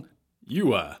wrong.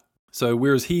 You are. So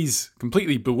whereas he's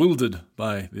completely bewildered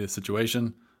by the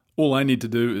situation, all I need to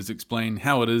do is explain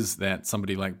how it is that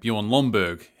somebody like Bjorn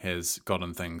Lomborg has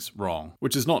gotten things wrong,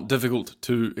 which is not difficult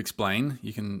to explain.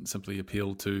 You can simply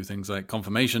appeal to things like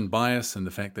confirmation bias and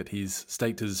the fact that he's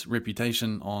staked his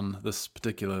reputation on this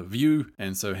particular view,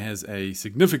 and so has a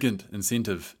significant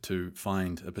incentive to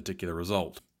find a particular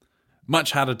result.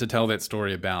 Much harder to tell that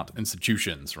story about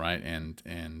institutions, right,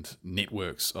 and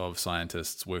networks of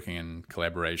scientists working in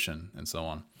collaboration and so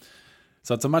on.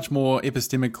 So it's a much more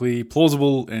epistemically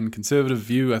plausible and conservative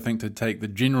view, I think, to take the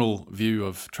general view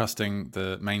of trusting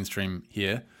the mainstream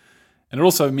here. And it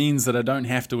also means that I don't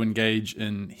have to engage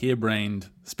in harebrained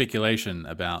speculation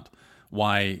about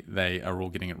why they are all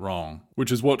getting it wrong,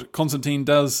 which is what Konstantin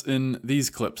does in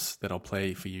these clips that I'll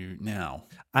play for you now.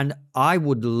 And I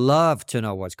would love to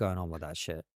know what's going on with that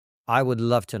shit. I would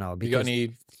love to know. Because, you got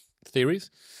any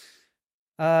theories?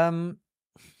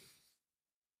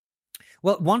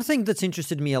 Well, one thing that's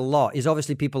interested me a lot is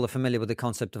obviously people are familiar with the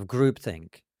concept of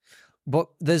groupthink. But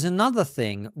there's another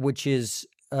thing, which is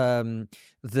the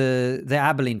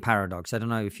Abilene paradox. I don't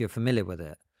know if you're familiar with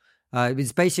it.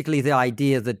 It's basically the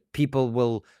idea that people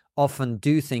will often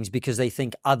do things because they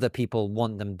think other people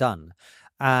want them done.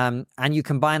 And you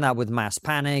combine that with mass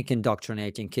panic,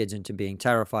 indoctrinating kids into being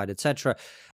terrified, etc.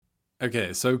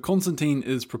 Okay, so Konstantin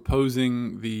is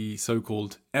proposing the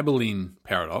so-called Abilene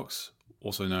paradox,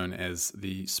 also known as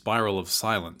the spiral of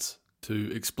silence,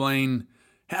 to explain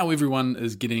how everyone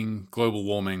is getting global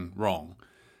warming wrong.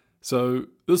 So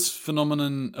this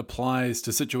phenomenon applies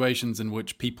to situations in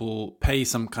which people pay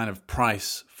some kind of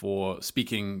price for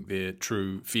speaking their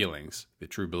true feelings, their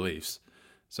true beliefs.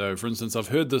 So, for instance, I've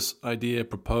heard this idea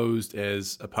proposed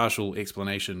as a partial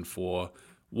explanation for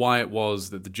why it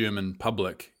was that the German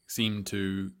public seemed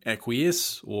to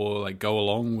acquiesce or go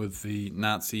along with the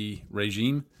Nazi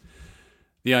regime.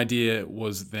 The idea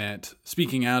was that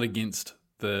speaking out against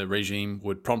the regime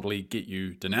would promptly get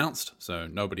you denounced, so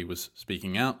nobody was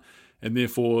speaking out, and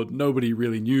therefore nobody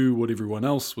really knew what everyone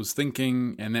else was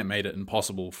thinking, and that made it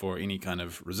impossible for any kind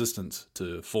of resistance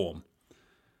to form.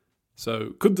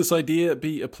 So could this idea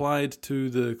be applied to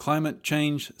the climate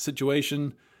change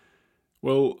situation?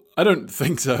 Well, I don't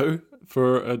think so,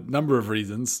 for a number of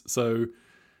reasons. So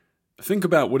think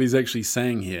about what he's actually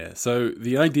saying here. So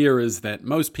the idea is that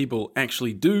most people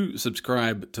actually do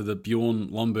subscribe to the Bjorn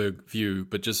Lomborg view,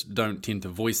 but just don't tend to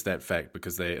voice that fact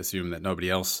because they assume that nobody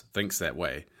else thinks that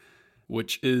way,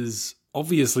 which is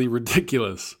obviously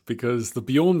ridiculous because the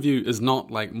Bjorn view is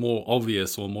not more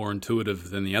obvious or more intuitive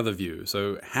than the other view.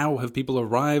 So how have people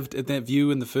arrived at that view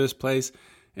in the first place?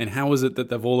 And how is it that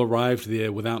they've all arrived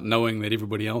there without knowing that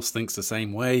everybody else thinks the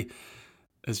same way?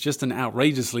 It's just an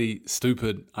outrageously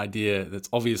stupid idea that's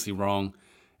obviously wrong.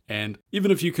 And even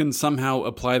if you can somehow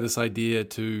apply this idea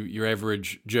to your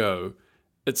average Joe,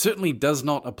 it certainly does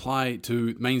not apply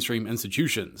to mainstream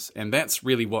institutions. And that's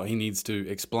really what he needs to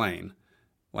explain.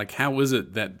 How is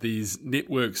it that these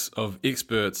networks of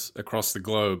experts across the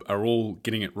globe are all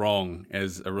getting it wrong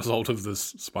as a result of this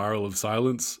spiral of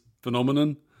silence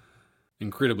phenomenon?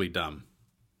 Incredibly dumb.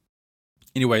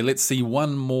 Anyway, let's see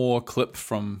one more clip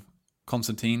from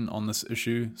Konstantin on this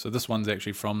issue. So this one's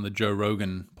actually from the Joe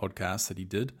Rogan podcast that he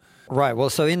did. Right. Well,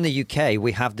 so in the UK,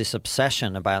 we have this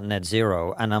obsession about net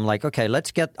zero. And I'm like, okay,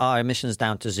 let's get our emissions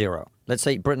down to zero. Let's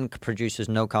say Britain produces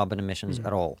no carbon emissions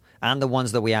at all. And the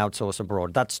ones that we outsource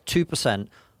abroad, that's 2%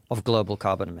 of global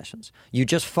carbon emissions. You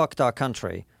just fucked our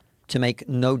country to make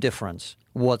no difference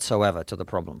whatsoever to the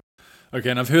problem. Okay,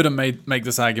 and I've heard him make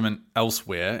this argument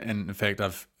elsewhere. And in fact,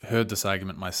 I've heard this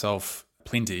argument myself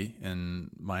plenty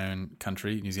in my own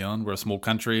country, New Zealand. We're a small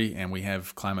country and we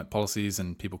have climate policies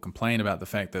and people complain about the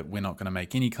fact that we're not going to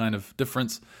make any kind of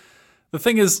difference. The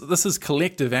thing is, this is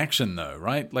collective action though,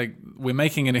 right? We're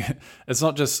making it, it's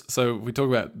not just, so we talk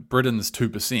about Britain's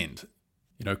 2%,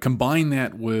 combine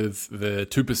that with the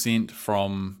 2%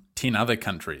 from 10 other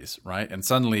countries, right? And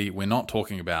suddenly we're not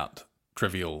talking about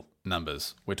trivial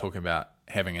numbers. We're talking about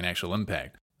having an actual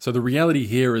impact. So the reality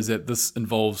here is that this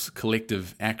involves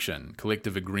collective action,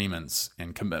 collective agreements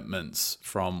and commitments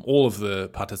from all of the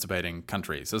participating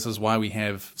countries. This is why we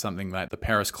have something like the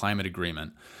Paris Climate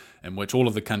Agreement, in which all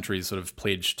of the countries sort of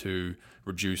pledge to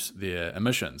reduce their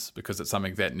emissions, because it's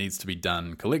something that needs to be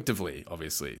done collectively,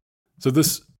 obviously. So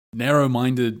this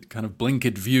narrow-minded kind of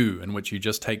blinkered view in which you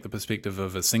just take the perspective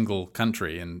of a single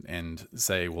country and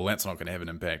say, well, that's not going to have an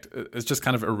impact, it's just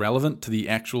kind of irrelevant to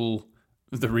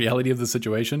the reality of the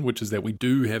situation, which is that we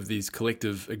do have these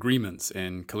collective agreements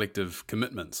and collective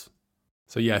commitments.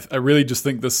 So yeah, I really just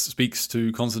think this speaks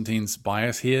to Konstantin's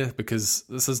bias here, because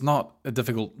this is not a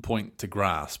difficult point to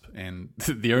grasp. And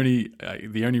the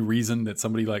only reason that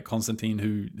somebody like Konstantin,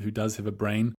 who does have a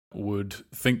brain, would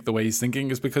think the way he's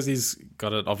thinking is because he's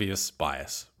got an obvious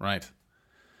bias, right?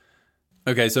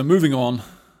 Okay, so moving on.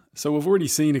 So we've already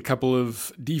seen a couple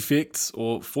of defects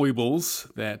or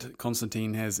foibles that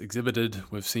Konstantin has exhibited.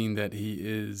 We've seen that he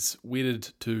is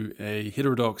wedded to a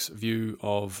heterodox view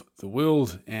of the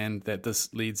world, and that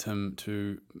this leads him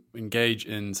to engage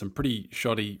in some pretty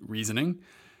shoddy reasoning.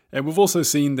 And we've also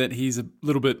seen that he's a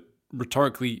little bit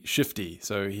rhetorically shifty.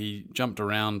 So he jumped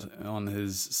around on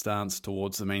his stance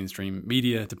towards the mainstream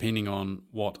media, depending on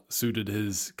what suited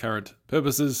his current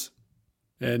purposes.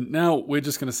 And now we're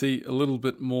just going to see a little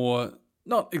bit more,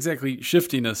 not exactly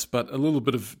shiftiness, but a little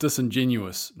bit of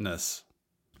disingenuousness.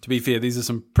 To be fair, these are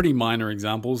some pretty minor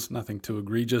examples, nothing too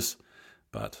egregious,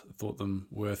 but I thought them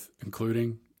worth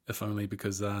including, if only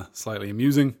because they're slightly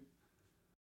amusing.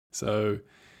 So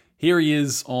here he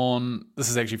is this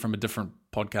is actually from a different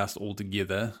podcast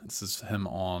altogether. This is him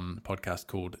on a podcast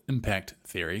called Impact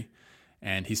Theory.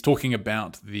 And he's talking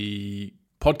about the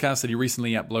podcast that he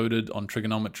recently uploaded on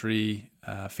trigonometry,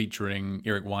 featuring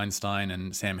Eric Weinstein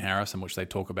and Sam Harris, in which they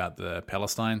talk about the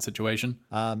Palestine situation.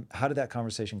 How did that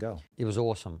conversation go? It was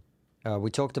awesome. We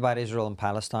talked about Israel and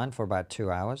Palestine for about 2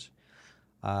 hours.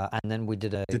 And then we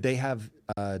did Did they have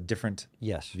different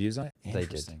views on it?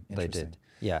 They did.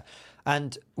 Yeah.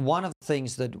 And one of the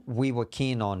things that we were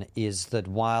keen on is that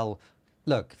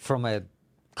look, from a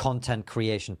content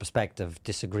creation perspective,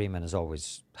 disagreement is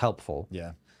always helpful.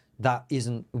 Yeah.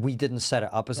 we didn't set it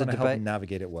up as a Help them debate.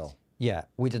 navigate it well. Yeah,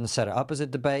 we didn't set it up as a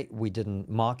debate. We didn't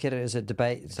market it as a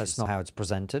debate. That's not how it's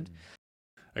presented.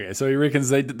 Okay, so he reckons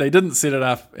they didn't set it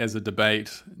up as a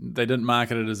debate. They didn't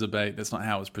market it as a debate. That's not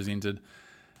how it was presented.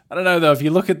 I don't know though. If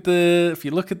you look at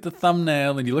the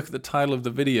thumbnail and you look at the title of the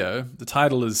video, the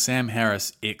title is Sam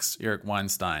Harris x Eric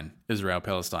Weinstein, Israel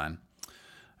Palestine.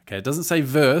 Okay, it doesn't say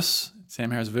verse.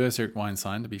 Sam Harris versus Eric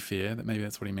Weinstein. To be fair, maybe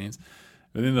that's what he means.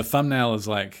 But then the thumbnail is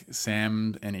like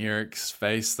Sam and Eric's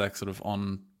face, like sort of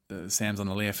on. Sam's on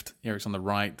the left, Eric's on the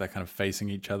right. They're kind of facing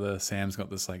each other. Sam's got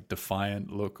this like defiant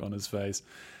look on his face.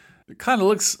 It kind of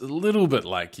looks a little bit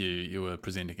like you were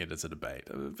presenting it as a debate,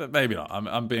 but maybe not.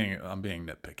 I'm being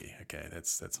nitpicky. Okay,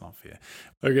 that's not fair.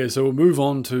 Okay, so we'll move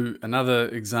on to another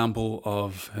example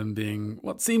of him being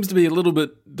what seems to be a little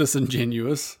bit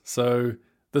disingenuous. So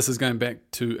this is going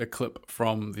back to a clip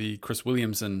from the Chris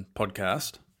Williamson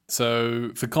podcast.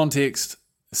 So for context,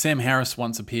 Sam Harris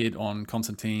once appeared on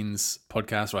Konstantin's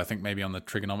podcast, or I think maybe on the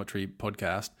Trigonometry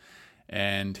podcast,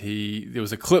 and there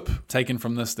was a clip taken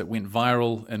from this that went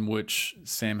viral in which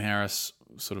Sam Harris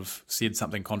sort of said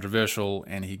something controversial,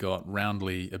 and he got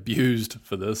roundly abused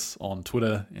for this on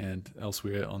Twitter and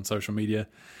elsewhere on social media.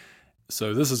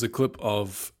 So this is a clip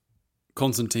of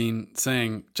Konstantin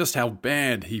saying just how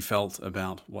bad he felt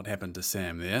about what happened to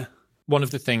Sam there. One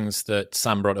of the things that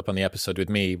Sam brought up on the episode with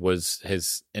me was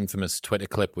his infamous Twitter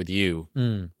clip with you.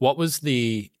 What was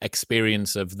the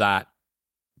experience of that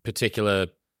particular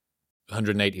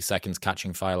 180 seconds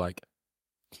catching fire like?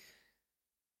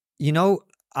 You know,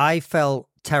 I felt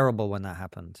terrible when that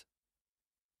happened.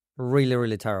 Really,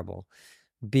 really terrible.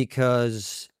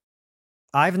 Because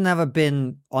I've never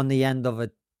been on the end of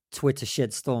a Twitter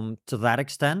shitstorm to that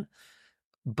extent,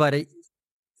 but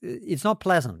it's not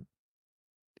pleasant.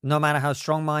 No matter how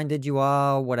strong-minded you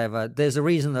are, whatever, there's a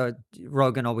reason that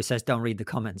Rogan always says, don't read the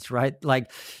comments, right?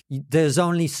 Like, there's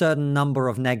only certain number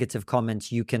of negative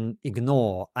comments you can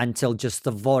ignore until just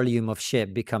the volume of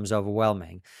shit becomes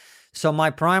overwhelming. So my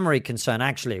primary concern,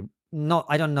 actually,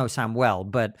 I don't know Sam well,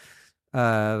 but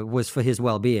was for his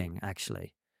well-being,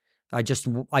 actually. I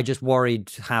just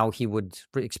worried how he would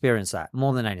experience that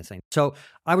more than anything. So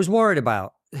I was worried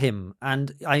about him,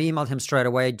 and I emailed him straight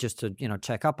away just to,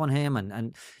 check up on him.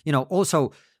 And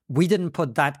also we didn't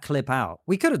put that clip out.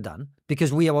 We could have done,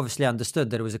 because we obviously understood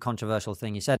that it was a controversial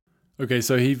thing he said. Okay,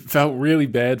 so he felt really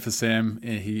bad for Sam.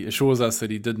 He assures us that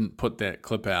he didn't put that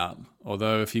clip out.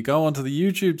 Although if you go onto the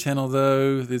YouTube channel,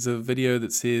 though, there's a video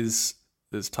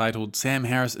that's titled Sam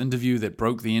Harris Interview That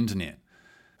Broke the Internet.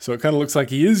 So it kind of looks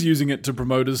like he is using it to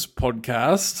promote his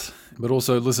podcast, but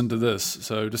also listen to this.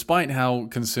 So despite how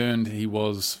concerned he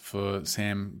was for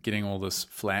Sam getting all this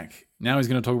flack, now he's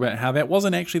going to talk about how that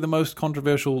wasn't actually the most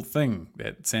controversial thing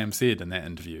that Sam said in that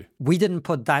interview. We didn't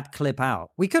put that clip out.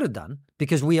 We could have done,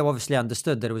 because we obviously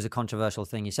understood that it was a controversial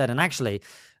thing he said. And actually,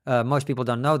 most people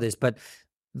don't know this, but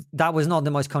that was not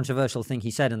the most controversial thing he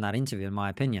said in that interview, in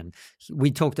my opinion. We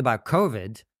talked about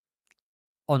COVID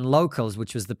on Locals,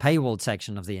 which was the paywalled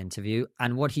section of the interview.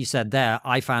 And what he said there,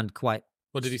 I found quite...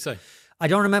 What did he say? I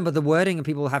don't remember the wording, and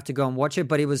people will have to go and watch it,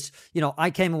 but it was,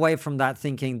 I came away from that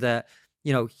thinking that,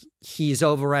 he's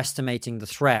overestimating the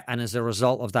threat, and as a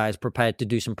result of that is prepared to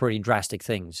do some pretty drastic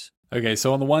things. Okay,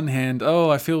 so on the one hand,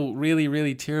 I feel really,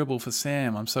 really terrible for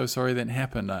Sam. I'm so sorry that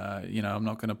happened. I'm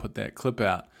not going to put that clip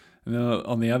out. And then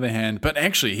on the other hand, but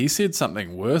actually he said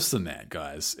something worse than that,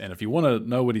 guys. And if you want to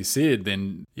know what he said,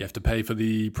 then you have to pay for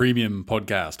the premium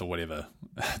podcast or whatever.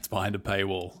 It's behind a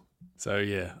paywall. So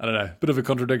yeah, I don't know. Bit of a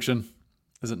contradiction,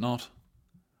 is it not?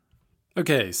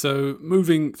 Okay, so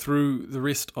moving through the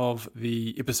rest of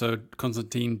the episode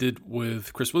Konstantin did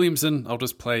with Chris Williamson, I'll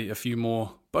just play a few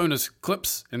more bonus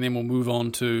clips and then we'll move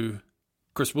on to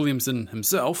Chris Williamson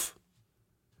himself.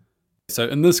 So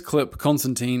in this clip,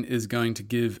 Konstantin is going to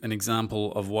give an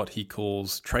example of what he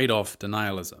calls trade-off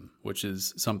denialism, which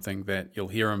is something that you'll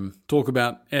hear him talk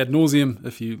about ad nauseum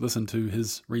if you listen to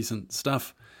his recent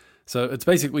stuff. So it's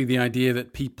basically the idea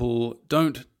that people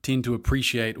don't tend to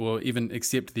appreciate or even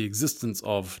accept the existence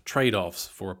of trade-offs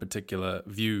for a particular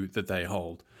view that they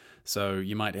hold. So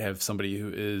you might have somebody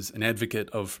who is an advocate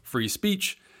of free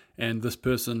speech, and this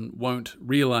person won't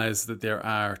realize that there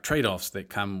are trade-offs that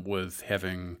come with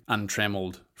having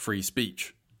untrammeled free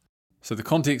speech. So the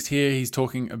context here, he's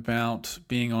talking about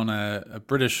being on a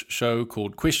British show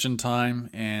called Question Time,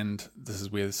 and this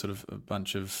is where sort of a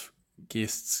bunch of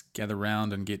guests gather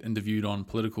around and get interviewed on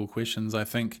political questions, I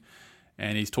think.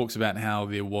 And he talks about how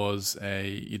there was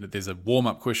there's a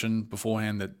warm-up question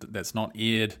beforehand that's not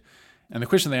aired. And the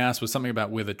question they asked was something about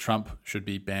whether Trump should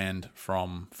be banned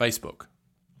from Facebook.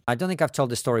 I don't think I've told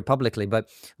this story publicly, but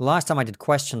last time I did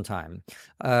Question Time.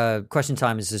 Question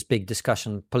Time is this big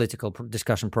political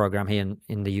discussion program here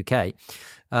in the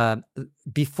UK.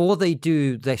 Before they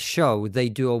do their show, they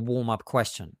do a warm-up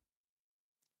question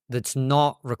that's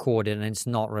not recorded and it's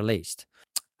not released.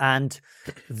 And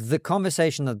the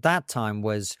conversation at that time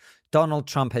was Donald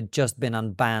Trump had just been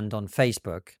unbanned on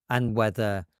Facebook and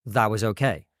whether that was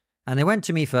okay. And they went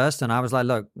to me first, and I was like,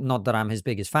 look, not that I'm his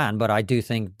biggest fan, but I do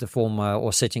think the former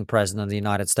or sitting president of the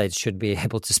United States should be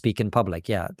able to speak in public.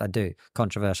 Yeah, I do,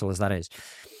 controversial as that is.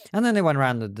 And then they went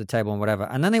around the table and whatever.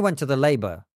 And then they went to the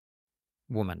Labour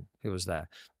woman who was there.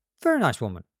 Very nice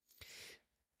woman.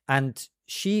 And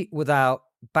she, without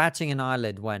batting an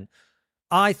eyelid, went,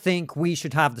 I think we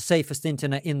should have the safest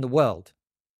internet in the world.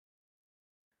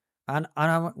 And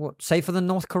I went, what, safer than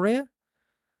North Korea?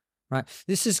 Right.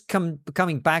 This is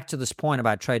coming back to this point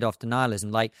about trade-off denialism.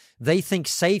 Like, they think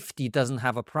safety doesn't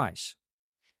have a price.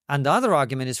 And the other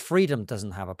argument is freedom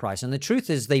doesn't have a price. And the truth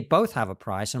is they both have a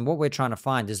price. And what we're trying to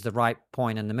find is the right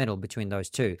point in the middle between those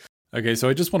two. Okay, so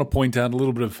I just want to point out a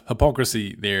little bit of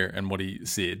hypocrisy there in what he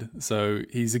said. So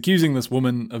he's accusing this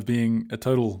woman of being a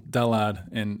total dullard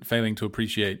and failing to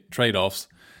appreciate trade-offs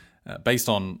based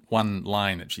on one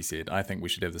line that she said, I think we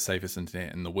should have the safest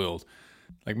internet in the world.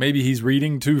 Like, maybe he's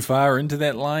reading too far into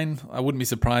that line. I wouldn't be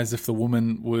surprised if the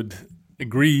woman would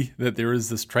agree that there is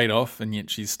this trade-off, and yet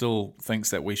she still thinks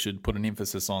that we should put an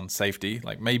emphasis on safety.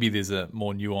 Like, maybe there's a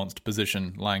more nuanced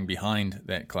position lying behind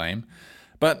that claim.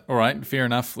 But, all right, fair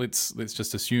enough. Let's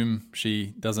just assume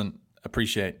she doesn't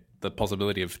appreciate the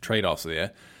possibility of trade-offs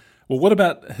there. Well, what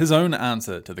about his own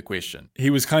answer to the question? He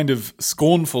was kind of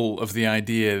scornful of the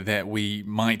idea that we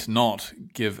might not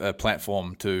give a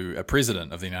platform to a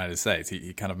president of the United States.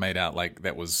 He kind of made out like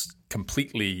that was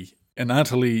completely and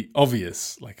utterly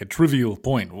obvious, like a trivial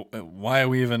point. Why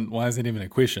is it even a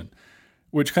question?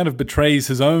 Which kind of betrays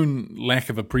his own lack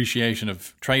of appreciation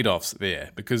of trade-offs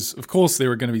there. Because, of course,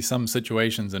 there are going to be some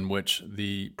situations in which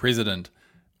the president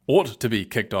ought to be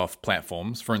kicked off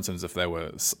platforms, for instance, if they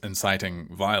were inciting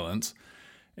violence.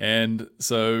 And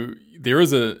so there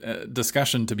is a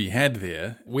discussion to be had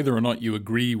there, whether or not you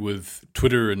agree with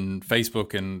Twitter and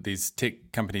Facebook and these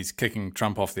tech companies kicking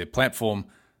Trump off their platform.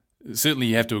 Certainly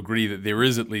you have to agree that there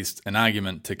is at least an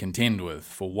argument to contend with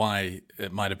for why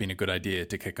it might have been a good idea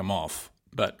to kick him off.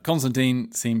 But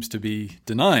Konstantin seems to be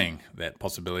denying that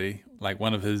possibility, like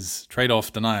one of his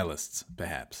trade-off denialists,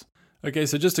 perhaps. Okay,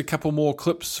 so just a couple more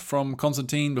clips from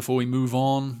Konstantin before we move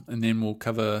on, and then we'll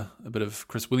cover a bit of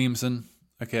Chris Williamson.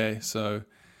 Okay, so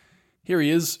here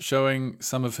he is showing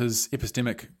some of his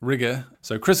epistemic rigor.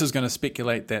 So Chris is going to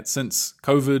speculate that since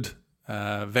COVID,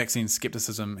 vaccine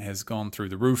skepticism has gone through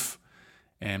the roof,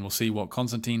 and we'll see what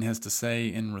Konstantin has to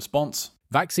say in response.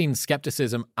 Vaccine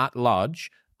skepticism at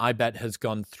large, I bet, has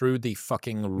gone through the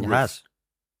fucking roof.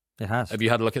 It has. Have you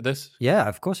had a look at this? Yeah,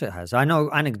 of course it has. I know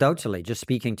anecdotally, just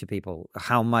speaking to people,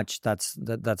 how much that's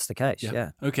the case.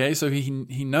 Yeah. Okay, so he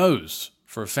knows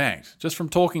for a fact, just from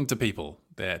talking to people,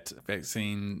 that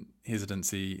vaccine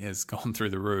hesitancy has gone through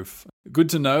the roof. Good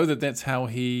to know that that's how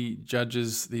he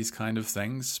judges these kind of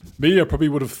things. Me, I probably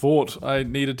would have thought I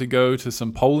needed to go to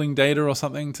some polling data or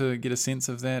something to get a sense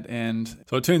of that. And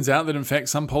so it turns out that, in fact,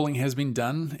 some polling has been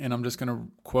done. And I'm just going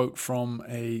to quote from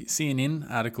a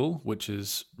CNN article, which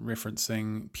is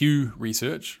referencing Pew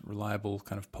Research, reliable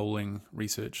kind of polling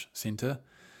research center.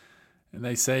 And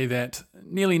they say that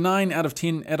nearly 9 out of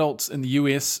 10 adults in the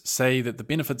US say that the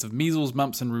benefits of measles,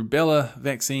 mumps, and rubella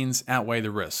vaccines outweigh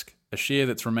the risk, a share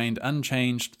that's remained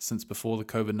unchanged since before the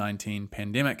COVID-19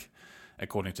 pandemic,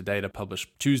 according to data published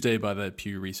Tuesday by the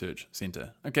Pew Research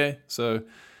Center. Okay, so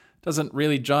doesn't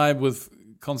really jibe with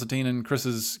Konstantin and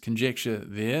Chris's conjecture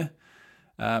there.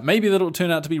 Maybe that'll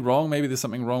turn out to be wrong. Maybe there's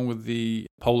something wrong with the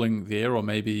polling there, or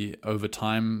maybe over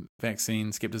time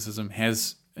vaccine skepticism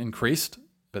has increased,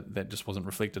 but that just wasn't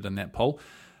reflected in that poll.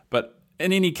 But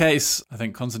in any case, I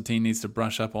think Konstantin needs to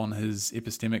brush up on his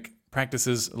epistemic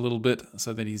practices a little bit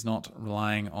so that he's not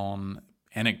relying on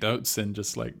anecdotes and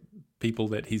just like people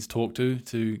that he's talked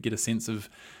to get a sense of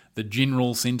the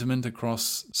general sentiment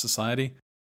across society.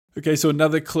 Okay, so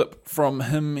another clip from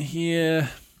him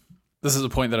here. This is a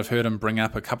point that I've heard him bring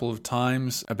up a couple of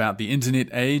times about the internet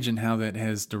age and how that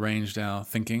has deranged our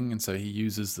thinking. And so he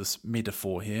uses this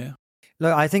metaphor here.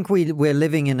 Look, I think we're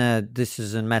living in this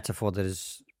is a metaphor that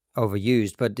is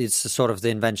overused, but it's sort of the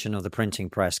invention of the printing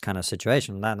press kind of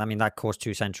situation. That caused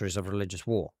 2 centuries of religious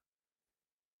war.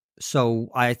 So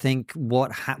I think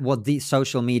what the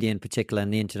social media in particular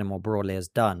and the internet more broadly has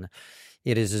done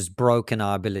it has broken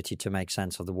our ability to make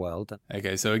sense of the world.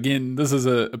 Okay, so again, this is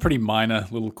a pretty minor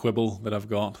little quibble that I've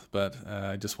got, but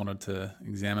I just wanted to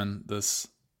examine this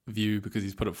view because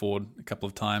he's put it forward a couple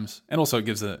of times, and also it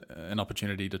gives an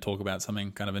opportunity to talk about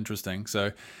something kind of interesting.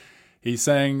 So he's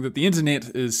saying that the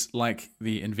internet is like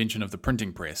the invention of the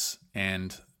printing press,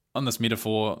 and on this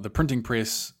metaphor, the printing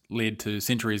press led to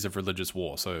centuries of religious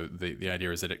war. So the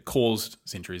idea is that it caused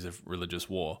centuries of religious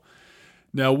war.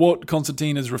 Now, what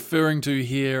Konstantin is referring to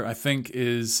here, I think,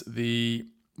 is at the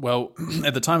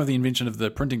time of the invention of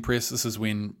the printing press, this is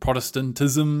when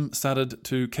Protestantism started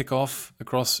to kick off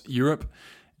across Europe,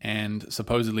 and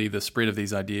supposedly the spread of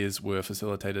these ideas were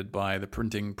facilitated by the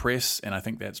printing press, and I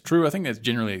think that's true. I think that's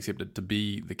generally accepted to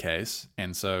be the case,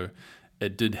 and so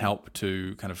it did help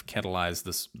to kind of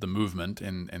catalyze the movement,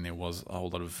 and there was a whole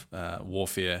lot of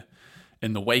warfare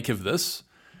in the wake of this.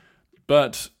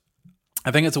 But I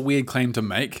think it's a weird claim to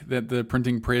make that the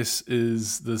printing press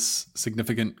is this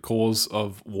significant cause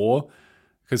of war.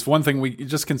 Because for one thing, we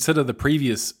just consider the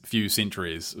previous few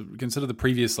centuries, consider the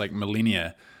previous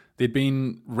millennia, there'd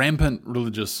been rampant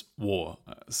religious war.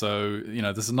 So,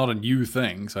 this is not a new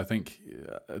thing. So I think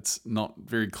it's not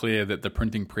very clear that the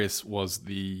printing press was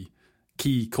the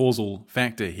key causal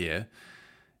factor here.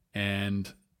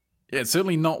 And it's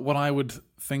certainly not what I would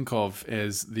think of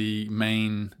as the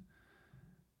main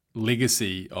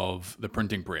legacy of the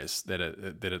printing press, that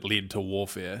it led to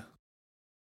warfare.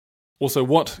 Also,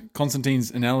 what Konstantin's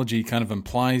analogy kind of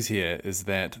implies here is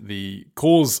that the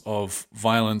cause of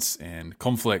violence and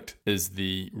conflict is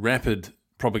the rapid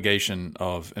propagation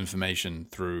of information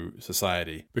through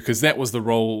society, because that was the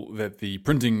role that the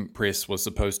printing press was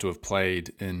supposed to have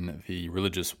played in the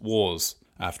religious wars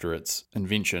after its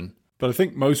invention. But I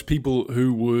think most people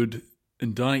who would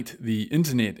indict the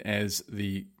internet as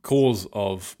the cause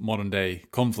of modern day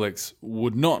conflicts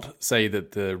would not say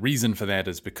that the reason for that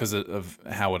is because of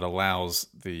how it allows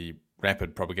the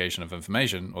rapid propagation of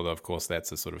information, although of course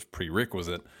that's a sort of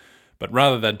prerequisite, but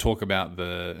rather they'd talk about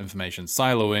the information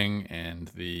siloing and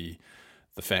the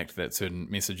fact that certain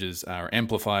messages are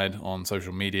amplified on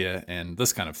social media and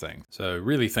this kind of thing. So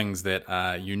really things that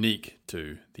are unique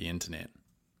to the internet.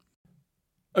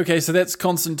 Okay, so that's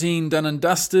Konstantin done and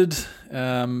dusted.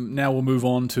 Now we'll move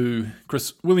on to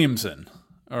Chris Williamson.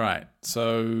 All right,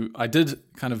 so I did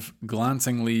kind of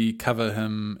glancingly cover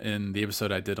him in the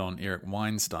episode I did on Eric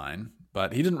Weinstein,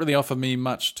 but he didn't really offer me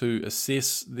much to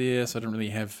assess there, so I don't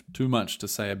really have too much to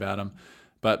say about him.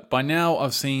 But by now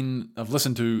I've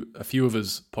listened to a few of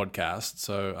his podcasts,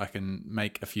 so I can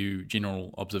make a few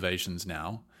general observations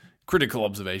now. Critical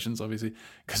observations, obviously,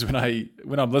 because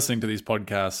when I'm listening to these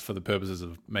podcasts for the purposes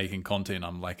of making content,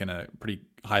 I'm in a pretty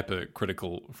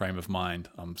hypercritical frame of mind.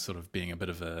 I'm sort of being a bit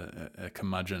of a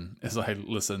curmudgeon as I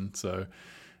listen. So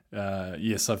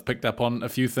yes, I've picked up on a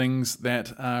few things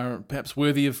that are perhaps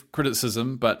worthy of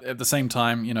criticism, but at the same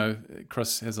time,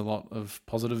 Chris has a lot of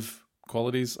positive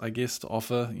qualities, I guess, to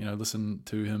offer. Listen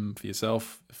to him for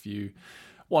yourself if you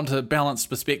want a balanced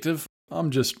perspective.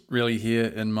 I'm just really here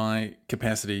in my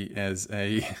capacity as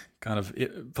a kind of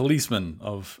policeman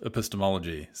of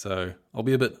epistemology, so I'll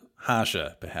be a bit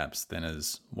harsher, perhaps, than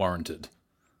is warranted.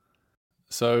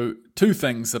 So, two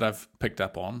things that I've picked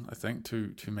up on, I think,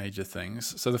 two major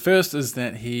things. So the first is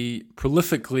that he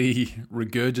prolifically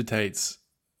regurgitates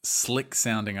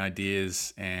slick-sounding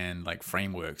ideas and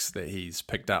frameworks that he's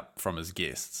picked up from his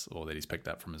guests, or that he's picked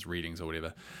up from his readings or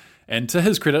whatever. And to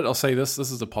his credit, I'll say this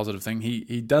is a positive thing.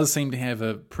 He does seem to have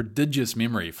a prodigious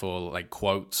memory for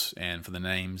quotes and for the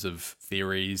names of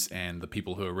theories and the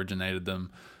people who originated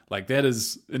them. That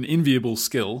is an enviable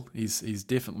skill. He's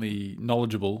definitely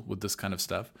knowledgeable with this kind of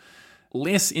stuff.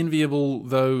 Less enviable,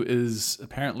 though, is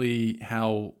apparently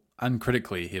how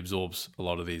uncritically he absorbs a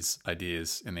lot of these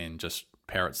ideas and then just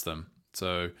parrots them.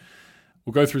 So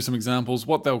we'll go through some examples.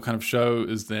 What they'll kind of show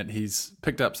is that he's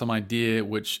picked up some idea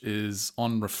which is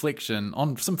on reflection,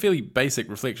 on some fairly basic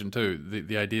reflection too.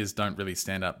 The ideas don't really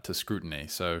stand up to scrutiny.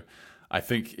 So I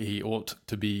think he ought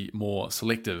to be more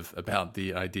selective about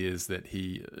the ideas that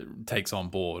he takes on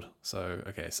board. So,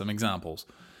 okay, some examples.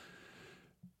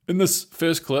 In this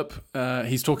first clip,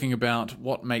 he's talking about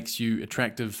what makes you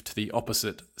attractive to the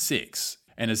opposite sex.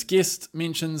 And his guest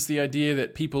mentions the idea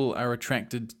that people are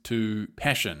attracted to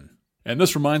passion. And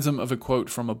this reminds him of a quote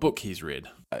from a book he's read.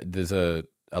 There's a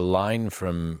line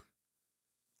from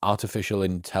Artificial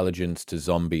Intelligence to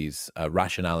Zombies,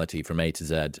 Rationality from A to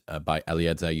Z by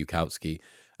Eliezer Yudkowsky.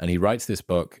 And he writes this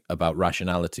book about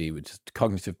rationality, which is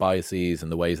cognitive biases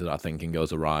and the ways that our thinking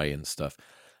goes awry and stuff.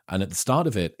 And at the start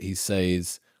of it, he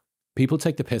says, people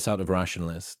take the piss out of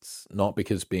rationalists, not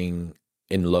because being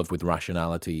in love with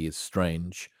rationality is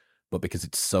strange, but because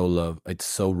it's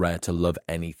so rare to love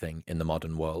anything in the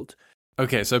modern world.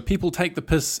 Okay, so people take the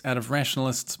piss out of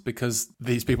rationalists because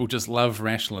these people just love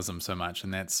rationalism so much,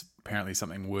 and that's apparently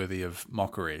something worthy of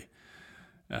mockery.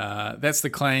 That's the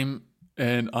claim,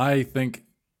 and I think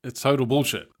it's total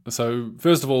bullshit. So,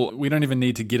 first of all, we don't even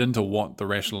need to get into what the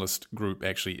rationalist group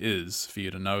actually is for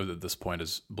you to know that this point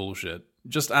is bullshit.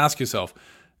 Just ask yourself,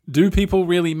 do people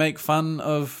really make fun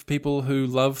of people who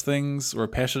love things or are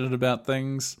passionate about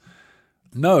things?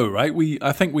 No, right?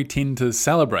 I think we tend to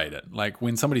celebrate it. Like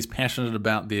when somebody's passionate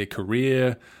about their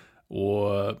career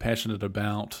or passionate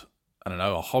about, I don't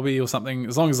know, a hobby or something,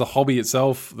 as long as the hobby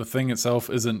itself, the thing itself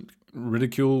isn't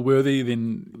ridicule worthy,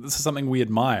 then this is something we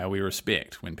admire, we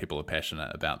respect when people are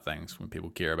passionate about things, when people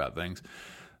care about things.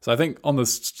 So I think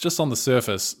just on the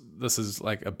surface, this is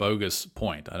like a bogus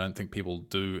point. I don't think people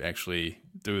do actually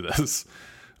do this.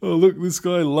 Oh, look, this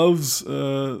guy loves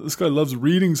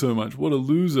reading so much. What a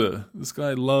loser. This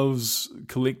guy loves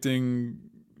collecting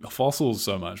fossils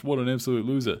so much. What an absolute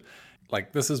loser.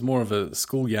 Like, this is more of a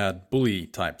schoolyard bully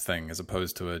type thing as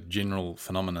opposed to a general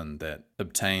phenomenon that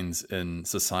obtains in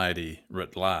society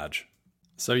writ large.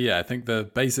 So yeah, I think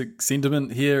the basic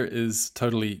sentiment here is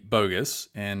totally bogus,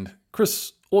 and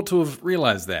Chris ought to have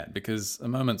realized that, because a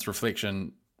moment's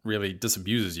reflection really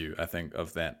disabuses you, I think,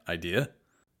 of that idea.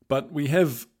 But we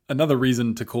have another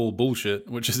reason to call bullshit,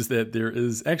 which is that there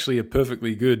is actually a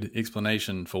perfectly good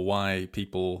explanation for why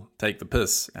people take the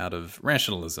piss out of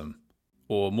rationalism,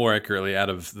 or more accurately, out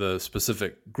of the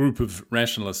specific group of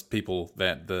rationalist people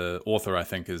that the author, I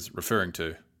think, is referring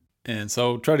to. And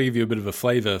so I'll try to give you a bit of a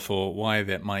flavor for why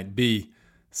that might be.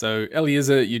 So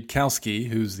Eliezer Yudkowsky,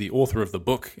 who's the author of the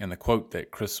book and the quote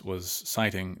that Chris was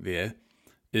citing there,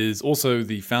 is also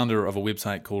the founder of a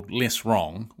website called Less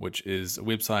Wrong, which is a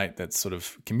website that's sort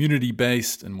of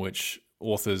community-based, in which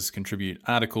authors contribute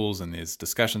articles and there's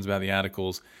discussions about the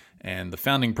articles. And the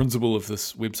founding principle of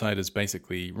this website is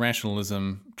basically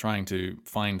rationalism, trying to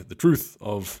find the truth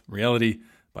of reality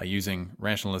by using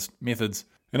rationalist methods.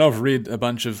 And I've read a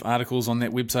bunch of articles on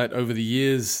that website over the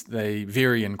years. They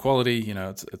vary in quality. You know,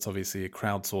 it's obviously a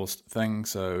crowdsourced thing,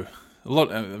 so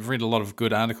I've read a lot of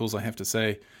good articles, I have to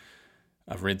say.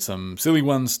 I've read some silly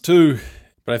ones too,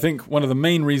 but I think one of the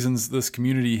main reasons this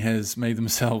community has made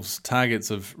themselves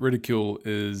targets of ridicule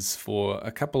is for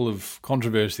a couple of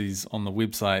controversies on the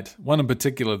website. One in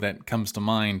particular that comes to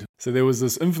mind. So there was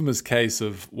this infamous case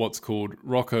of what's called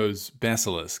Rocco's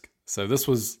basilisk. So this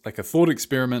was like a thought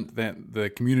experiment that the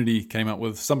community came up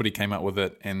with. Somebody came up with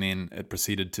it, and then it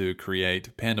proceeded to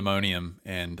create pandemonium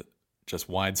and just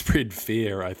widespread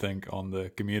fear, I think, on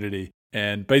the community.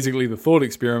 And basically the thought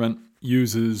experiment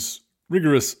uses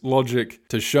rigorous logic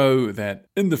to show that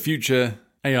in the future,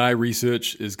 AI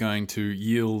research is going to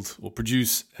yield or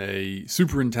produce a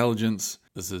superintelligence,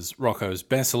 this is Rocco's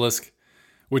basilisk,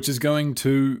 which is going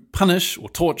to punish or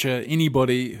torture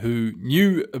anybody who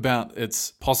knew about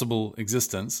its possible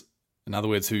existence, in other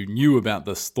words, who knew about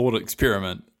this thought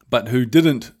experiment, but who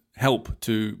didn't help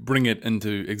to bring it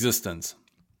into existence.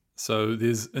 So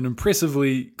there's an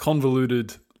impressively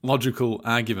convoluted logical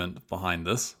argument behind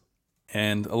this,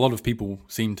 and a lot of people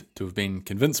seemed to have been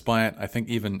convinced by it. I think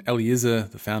even Eliezer,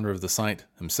 the founder of the site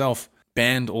himself,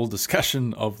 banned all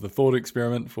discussion of the thought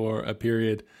experiment for a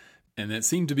period, and that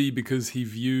seemed to be because he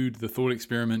viewed the thought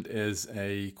experiment as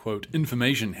a, quote,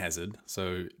 information hazard,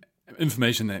 so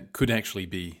information that could actually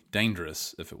be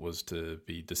dangerous if it was to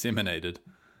be disseminated.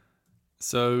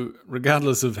 So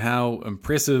regardless of how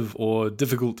impressive or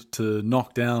difficult to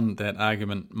knock down that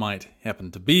argument might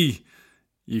happen to be,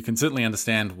 you can certainly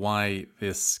understand why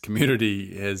this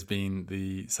community has been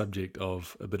the subject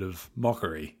of a bit of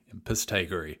mockery and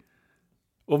piss-takery.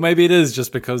 Or maybe it is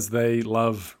just because they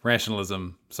love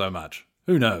rationalism so much.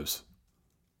 Who knows?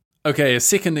 Okay, a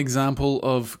second example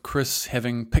of Chris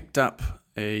having picked up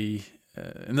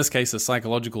in this case, a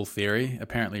psychological theory,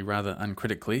 apparently rather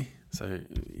uncritically. So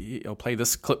I'll play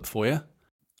this clip for you.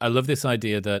 I love this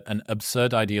idea that an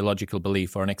absurd ideological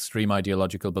belief or an extreme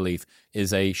ideological belief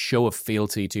is a show of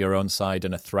fealty to your own side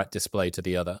and a threat display to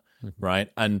the other, right?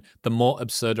 And the more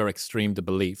absurd or extreme the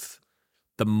belief,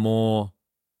 the more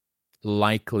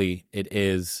likely it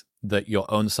is that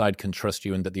your own side can trust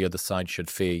you and that the other side should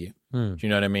fear you. Do you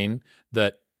know what I mean?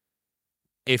 That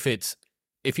if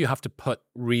you have to put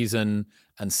reason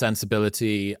and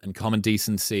sensibility and common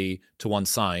decency to one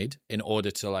side in order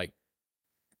to, like,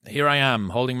 here I am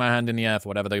holding my hand in the air for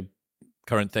whatever the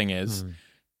current thing is,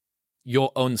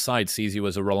 your own side sees you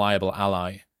as a reliable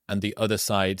ally and the other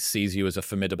side sees you as a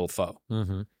formidable foe.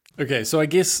 Okay, so I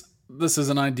guess this is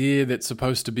an idea that's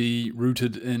supposed to be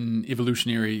rooted in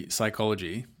evolutionary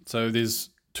psychology. So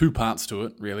there's two parts to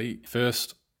it, really.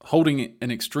 First, holding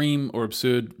an extreme or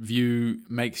absurd view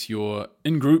makes your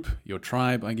in-group, your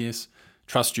tribe, I guess,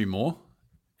 trust you more.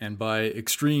 And by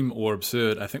extreme or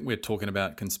absurd, I think we're talking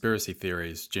about conspiracy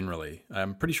theories generally.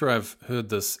 I'm pretty sure I've heard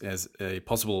this as a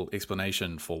possible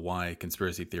explanation for why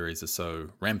conspiracy theories are so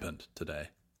rampant today.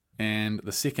 And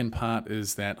the second part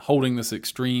is that holding this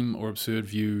extreme or absurd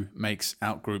view makes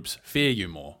outgroups fear you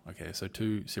more. Okay, so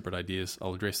two separate ideas.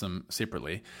 I'll address them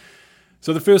separately.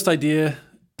 So the first idea,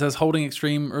 does holding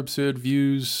extreme or absurd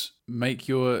views make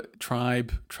your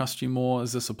tribe trust you more?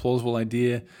 Is this a plausible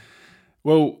idea?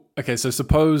 Well, okay, so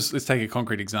suppose, let's take a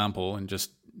concrete example and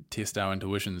just test our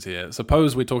intuitions here.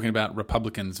 Suppose we're talking about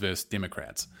Republicans versus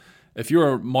Democrats. If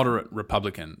you're a moderate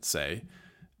Republican, say,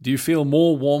 do you feel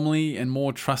more warmly and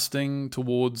more trusting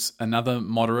towards another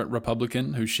moderate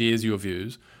Republican who shares your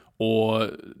views?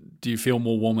 Or do you feel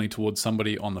more warmly towards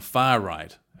somebody on the far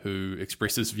right who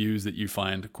expresses views that you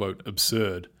find, quote,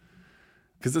 absurd?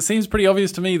 Because it seems pretty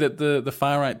obvious to me that the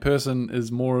far right person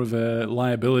is more of a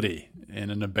liability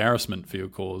and an embarrassment for your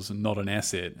cause and not an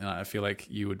asset. And I feel like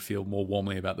you would feel more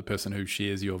warmly about the person who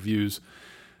shares your views.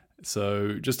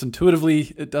 So just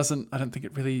intuitively, I don't think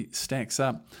it really stacks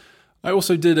up. I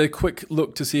also did a quick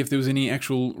look to see if there was any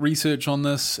actual research on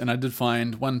this, and I did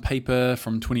find one paper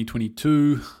from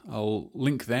 2022. I'll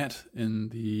link that in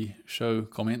the show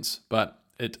comments, but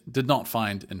it did not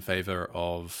find in favor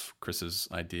of Chris's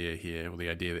idea here, or the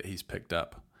idea that he's picked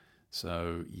up.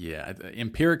 So yeah,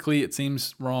 empirically it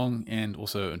seems wrong, and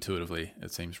also intuitively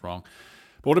it seems wrong.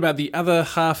 But what about the other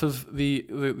half of the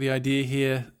idea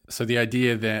here? So the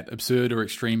idea that absurd or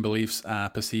extreme beliefs are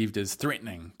perceived as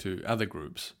threatening to other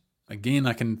groups. Again,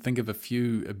 I can think of a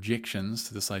few objections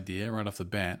to this idea right off the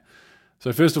bat.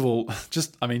 So first of all,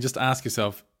 just ask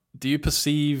yourself, do you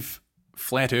perceive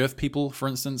flat earth people, for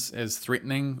instance, as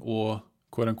threatening or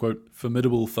quote-unquote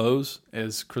formidable foes,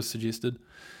 as Chris suggested?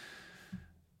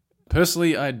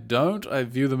 Personally, I don't. I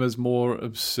view them as more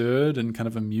absurd and kind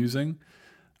of amusing.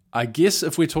 I guess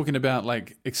if we're talking about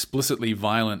like explicitly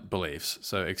violent beliefs,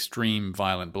 so extreme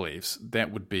violent beliefs,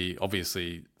 that would be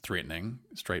obviously threatening,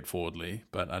 straightforwardly.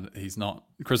 But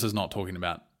Chris is not talking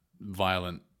about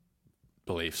violent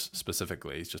beliefs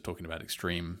specifically. He's just talking about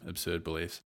extreme, absurd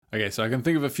beliefs. Okay, so I can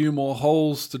think of a few more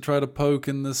holes to try to poke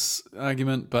in this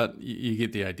argument, but you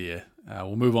get the idea.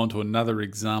 We'll move on to another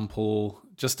example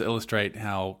just to illustrate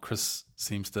how Chris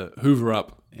seems to hoover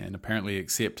up and apparently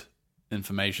accept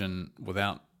information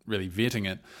without really vetting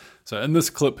it. So in this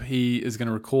clip, he is going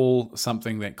to recall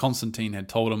something that Konstantin had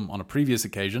told him on a previous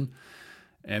occasion.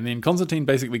 And then Konstantin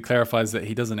basically clarifies that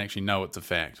he doesn't actually know it's a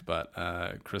fact, but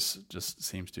Chris just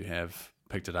seems to have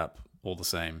picked it up all the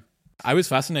same. I was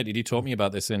fascinated. He taught me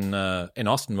about this in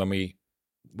Austin when we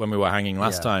were hanging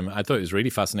last time. I thought it was really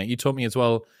fascinating. You taught me as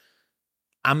well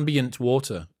ambient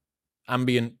water,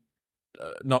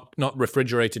 not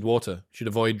refrigerated water. You should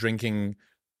avoid drinking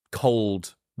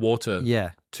cold water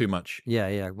too much.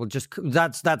 Well, just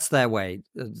that's their way.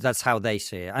 That's how they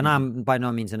see it. And I'm by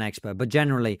no means an expert, but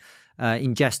generally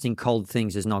ingesting cold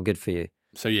things is not good for you.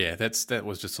 So yeah, that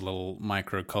was just a little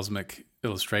microcosmic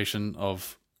illustration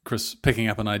of Chris picking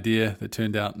up an idea that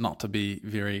turned out not to be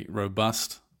very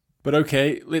robust. But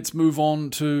okay, let's move on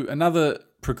to another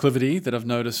proclivity that I've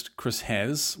noticed Chris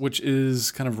has, which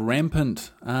is kind of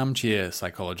rampant armchair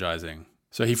psychologizing.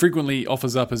 So he frequently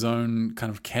offers up his own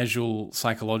kind of casual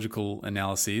psychological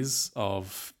analyses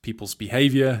of people's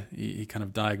behavior. He kind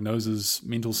of diagnoses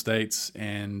mental states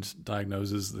and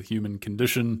diagnoses the human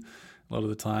condition a lot of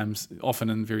the times, often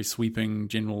in very sweeping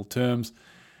general terms.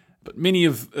 But many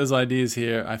of his ideas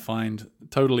here I find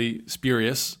totally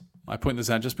spurious. I point this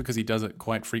out just because he does it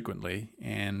quite frequently.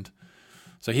 And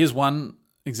so here's one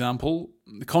example.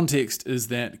 The context is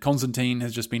that Konstantin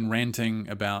has just been ranting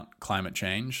about climate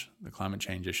change, the climate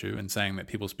change issue, and saying that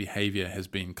people's behavior has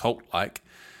been cult-like.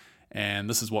 And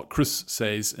this is what Chris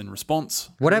says in response.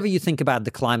 Whatever you think about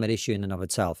the climate issue in and of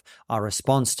itself, our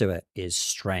response to it is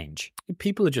strange.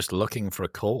 People are just looking for a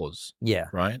cause. Yeah.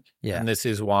 Right? Yeah. And this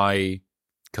is why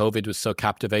COVID was so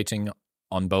captivating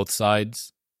on both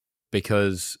sides,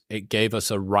 because it gave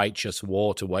us a righteous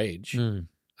war to wage.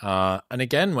 And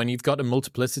again, when you've got a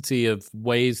multiplicity of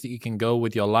ways that you can go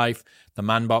with your life, the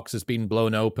man box has been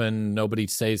blown open. Nobody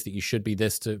says that you should be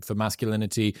this for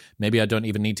masculinity. Maybe I don't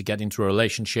even need to get into a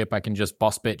relationship. I can just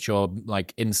boss bitch or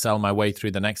like incel my way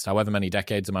through the next however many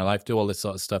decades of my life, do all this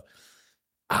sort of stuff.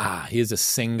 Here's a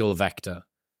single vector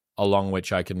along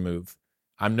which I can move.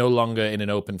 I'm no longer in an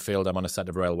open field. I'm on a set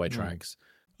of railway tracks.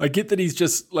 I get that he's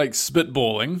just like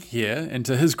spitballing here, and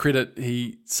to his credit,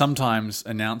 he sometimes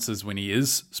announces when he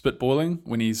is spitballing,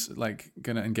 when he's like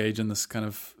going to engage in this kind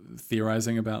of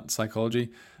theorizing about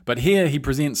psychology. But here he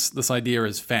presents this idea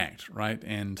as fact, right?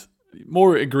 And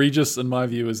more egregious in my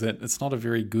view is that it's not a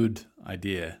very good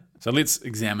idea. So let's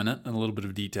examine it in a little bit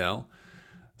of detail.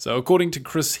 So according to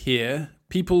Chris here,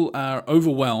 people are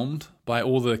overwhelmed by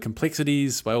all the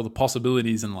complexities, by all the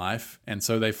possibilities in life, and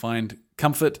so they find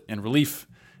comfort and relief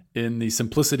in the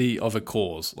simplicity of a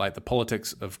cause, like the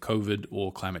politics of COVID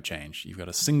or climate change. You've got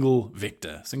a single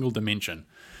vector, single dimension.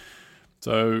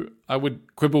 So I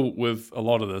would quibble with a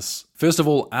lot of this. First of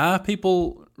all, are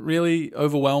people really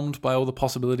overwhelmed by all the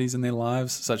possibilities in their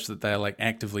lives such that they're like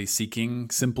actively seeking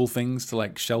simple things to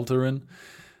like shelter in?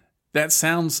 That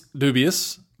sounds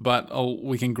dubious, but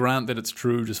we can grant that it's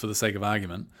true just for the sake of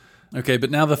argument. Okay,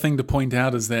 but now the thing to point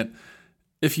out is that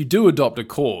if you do adopt a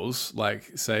cause,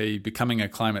 like, say, becoming a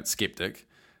climate skeptic,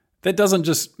 that doesn't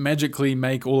just magically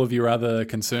make all of your other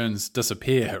concerns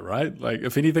disappear, right? Like,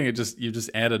 if anything, you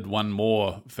just added one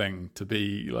more thing to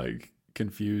be, like,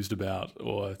 confused about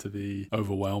or to be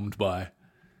overwhelmed by.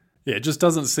 Yeah, it just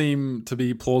doesn't seem to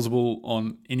be plausible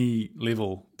on any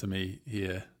level to me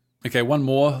here. Okay, one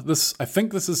more. I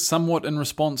think this is somewhat in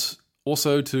response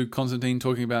also to Konstantin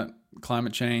talking about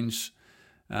climate change.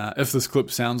 If this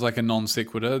clip sounds like a non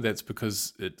sequitur, that's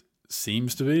because it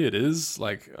seems to be. It is.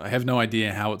 Like, I have no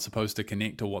idea how it's supposed to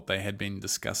connect to what they had been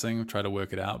discussing. Try to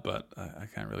work it out, but I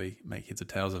can't really make heads or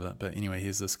tails of it. But anyway,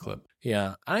 here's this clip.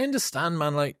 Yeah, I understand,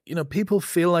 man. Like, people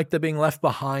feel like they're being left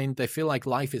behind. They feel like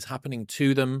life is happening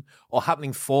to them or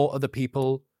happening for other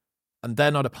people, and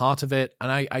they're not a part of it. And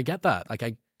I get that. Like,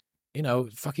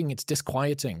 it's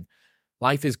disquieting.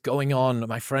 Life is going on.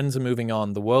 My friends are moving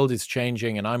on. The world is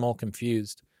changing, and I'm all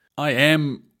confused. I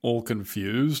am all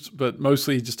confused, but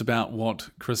mostly just about what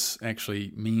Chris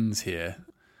actually means here.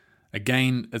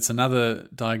 Again, it's another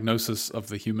diagnosis of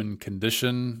the human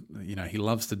condition. He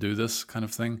loves to do this kind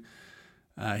of thing.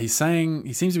 He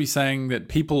seems to be saying that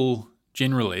people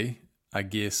generally, I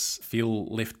guess, feel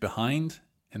left behind,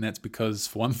 and that's because,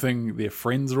 for one thing, their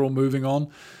friends are all moving on.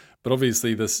 But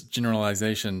obviously, this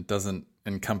generalization doesn't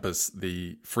encompass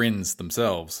the friends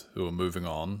themselves who are moving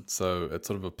on. So it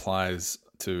sort of applies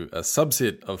to a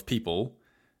subset of people,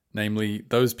 namely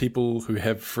those people who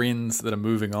have friends that are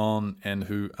moving on and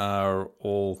who are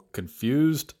all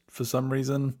confused for some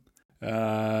reason.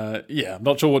 I'm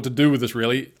not sure what to do with this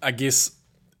really. I guess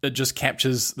it just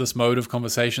captures this mode of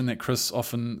conversation that Chris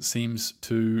often seems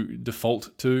to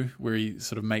default to, where he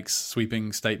sort of makes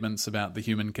sweeping statements about the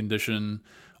human condition,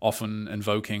 often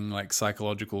invoking like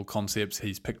psychological concepts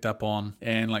he's picked up on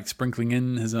and like sprinkling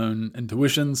in his own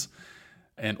intuitions.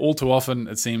 And all too often,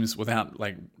 it seems, without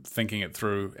like thinking it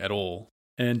through at all.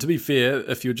 And to be fair,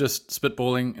 if you're just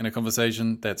spitballing in a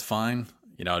conversation, that's fine.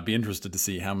 I'd be interested to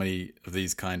see how many of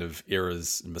these kind of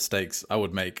errors and mistakes I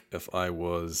would make if I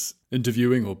was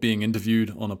interviewing or being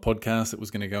interviewed on a podcast that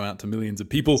was going to go out to millions of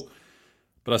people.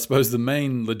 But I suppose the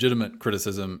main legitimate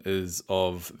criticism is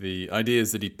of the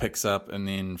ideas that he picks up and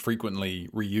then frequently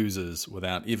reuses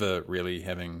without ever really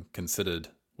having considered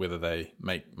whether they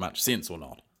make much sense or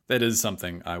not. That is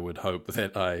something I would hope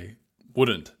that I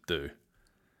wouldn't do.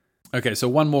 Okay, so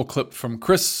one more clip from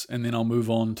Chris, and then I'll move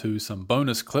on to some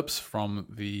bonus clips from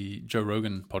the Joe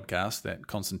Rogan podcast that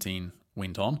Konstantin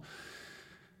went on.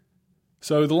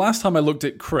 So the last time I looked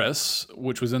at Chris,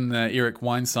 which was in the Eric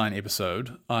Weinstein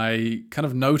episode, I kind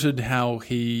of noted how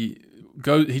he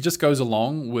just goes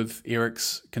along with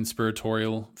Eric's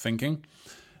conspiratorial thinking.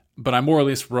 But I more or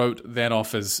less wrote that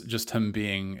off as just him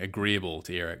being agreeable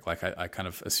to Eric. Like I kind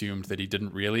of assumed that he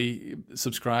didn't really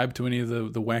subscribe to any of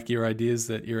the wackier ideas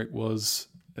that Eric was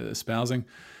espousing.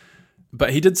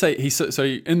 But he did say, so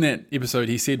in that episode,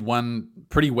 he said one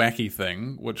pretty wacky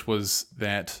thing, which was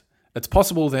that it's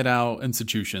possible that our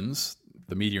institutions,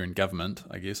 the media and government,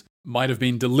 I guess, might have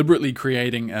been deliberately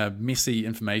creating a messy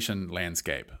information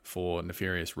landscape for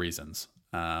nefarious reasons.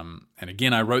 And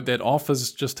again, I wrote that off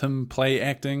as just him play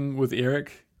acting with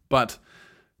Eric. But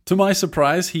to my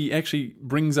surprise, he actually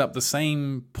brings up the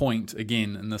same point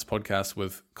again in this podcast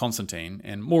with Konstantin,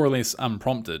 and more or less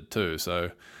unprompted too.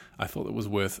 So I thought it was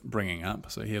worth bringing up.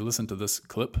 So here, listen to this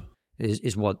clip.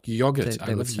 Is what yogurt. they I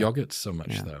love would say. yogurt so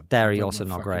much, though. Dairy also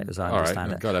not great, as I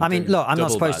understand it. I mean, look, I'm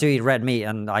not supposed to eat red meat,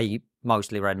 and I eat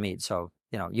mostly red meat, so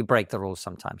you break the rules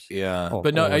sometimes. Yeah,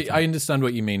 but no, I understand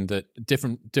what you mean. That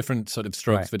different sort of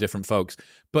strokes for different folks.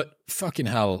 But fucking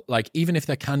hell, like even if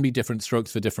there can be different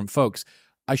strokes for different folks,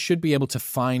 I should be able to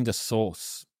find a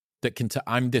source that can.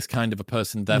 I'm this kind of a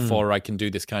person, therefore I can do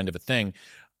this kind of a thing,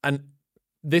 and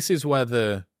this is where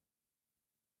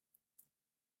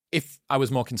if I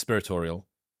was more conspiratorial,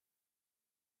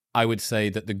 I would say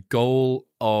that the goal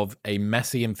of a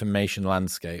messy information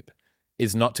landscape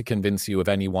is not to convince you of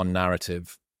any one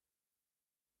narrative,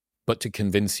 but to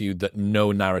convince you that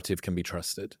no narrative can be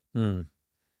trusted. Mm.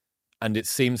 And it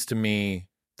seems to me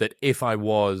that if I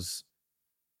was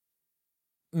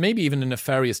maybe even a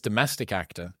nefarious domestic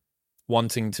actor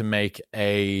wanting to make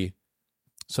a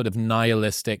sort of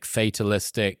nihilistic,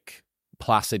 fatalistic,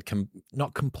 placid,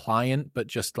 not compliant, but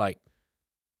just like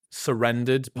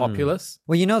surrendered populace.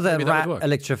 Well, you know the maybe that rat would work.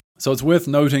 electrification. So it's worth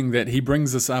noting that he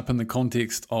brings this up in the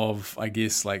context of, I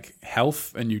guess, like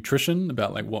health and nutrition,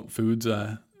 about like what foods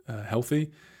are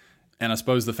healthy. And I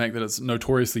suppose the fact that it's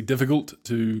notoriously difficult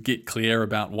to get clear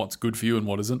about what's good for you and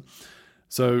what isn't.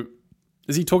 So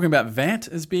is he talking about that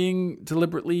as being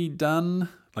deliberately done?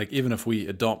 Like, even if we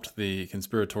adopt the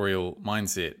conspiratorial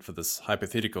mindset for this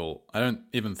hypothetical, I don't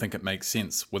even think it makes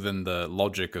sense within the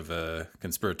logic of a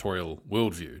conspiratorial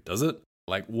worldview, does it?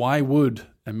 Like, why would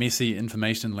a messy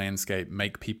information landscape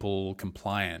make people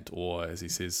compliant or, as he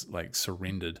says, like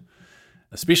surrendered?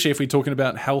 Especially if we're talking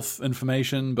about health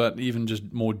information, but even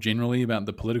just more generally about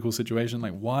the political situation.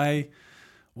 Like, why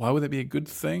would that be a good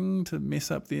thing to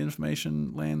mess up the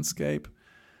information landscape?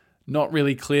 Not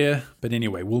really clear, but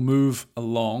anyway, we'll move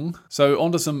along. So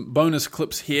onto some bonus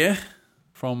clips here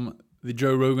from the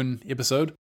Joe Rogan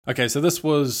episode. Okay, so this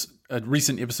was a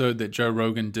recent episode that Joe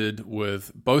Rogan did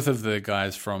with both of the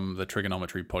guys from the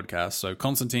Trigonometry podcast. So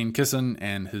Konstantin Kisin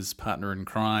and his partner in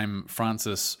crime,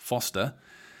 Francis Foster.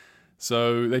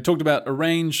 So they talked about a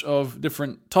range of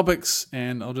different topics,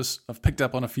 and I've picked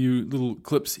up on a few little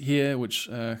clips here, which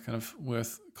are kind of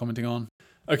worth commenting on.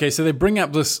 Okay, so they bring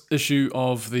up this issue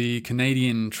of the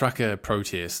Canadian trucker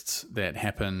protests that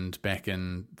happened back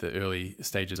in the early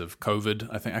stages of COVID.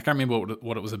 I can't remember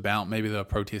what it was about. Maybe they were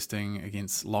protesting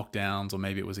against lockdowns, or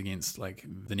maybe it was against like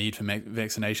the need for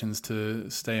vaccinations to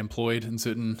stay employed in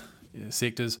certain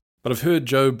sectors. But I've heard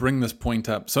Joe bring this point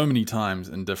up so many times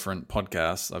in different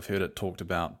podcasts. I've heard it talked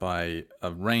about by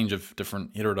a range of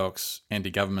different heterodox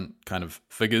anti-government kind of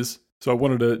figures. So I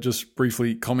wanted to just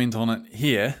briefly comment on it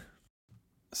here.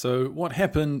 So what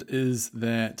happened is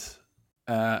that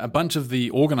a bunch of the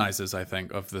organizers, I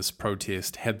think, of this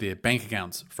protest had their bank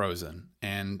accounts frozen.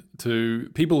 And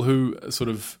to people who are sort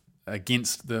of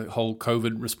against the whole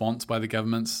COVID response by the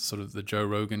governments, sort of the Joe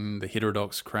Rogan, the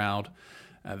heterodox crowd,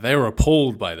 they were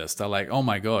appalled by this. They're like, oh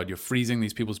my God, you're freezing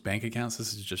these people's bank accounts?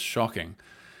 This is just shocking.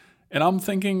 And I'm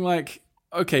thinking like,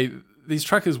 okay, these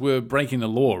truckers were breaking the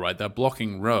law, right? They're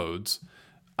blocking roads.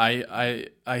 I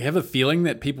have a feeling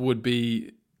that people would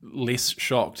be less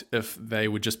shocked if they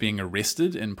were just being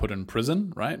arrested and put in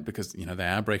prison, right? Because, you know, they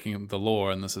are breaking the law,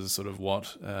 and this is sort of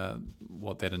what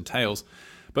that entails.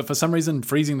 But for some reason,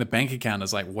 freezing the bank account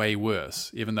is like way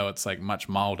worse, even though it's like much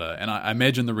milder. And I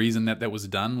imagine the reason that was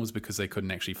done was because they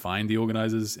couldn't actually find the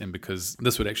organizers, and because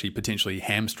this would actually potentially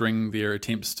hamstring their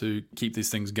attempts to keep these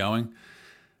things going.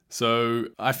 So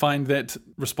I find that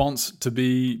response to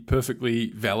be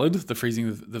perfectly valid, the freezing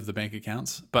of the bank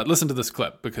accounts. But listen to this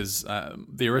clip, because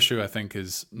their issue, I think,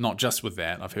 is not just with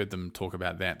that. I've heard them talk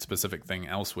about that specific thing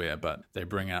elsewhere, but they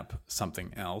bring up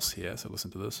something else here. So listen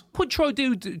to this. What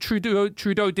Trudeau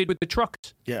did with the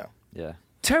trucks. Yeah. Yeah.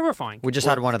 Terrifying. We just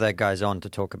had one of their guys on to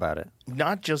talk about it.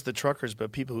 Not just the truckers,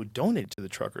 but people who donate to the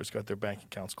truckers got their bank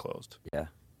accounts closed. Yeah.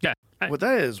 Yeah. Well,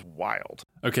 that is wild.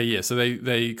 Okay, yeah, so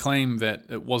they claim that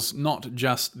it was not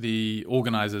just the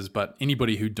organizers, but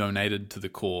anybody who donated to the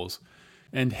cause.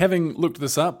 And having looked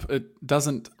this up, it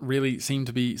doesn't really seem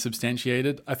to be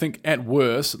substantiated. I think at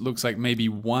worst, it looks like maybe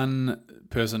one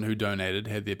person who donated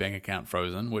had their bank account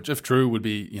frozen, which if true would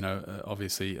be, you know,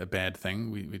 obviously a bad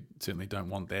thing. We certainly don't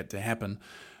want that to happen.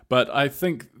 But I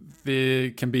think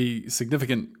there can be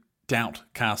significant doubt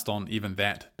cast on even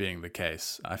that being the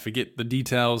case. I forget the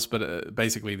details, but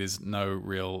basically there's no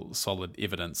real solid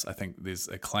evidence. I think there's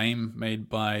a claim made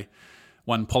by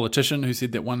one politician who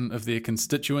said that one of their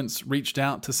constituents reached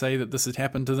out to say that this had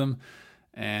happened to them,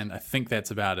 and I think that's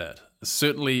about it.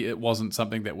 Certainly it wasn't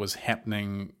something that was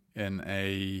happening in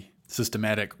a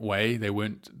systematic way. They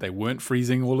weren't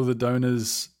freezing all of the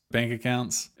donors' bank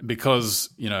accounts because,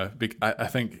 you know, I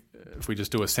think if we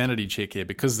just do a sanity check here,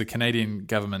 because the Canadian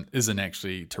government isn't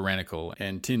actually tyrannical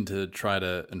and tend to try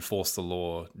to enforce the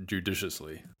law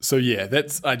judiciously. So yeah,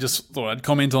 I just thought I'd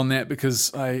comment on that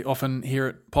because I often hear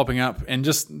it popping up. And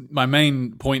just my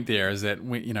main point there is that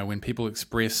when people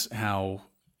express how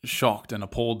shocked and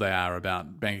appalled they are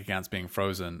about bank accounts being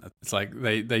frozen. It's like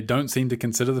they don't seem to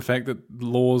consider the fact that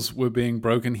laws were being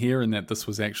broken here and that this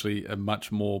was actually a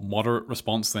much more moderate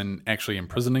response than actually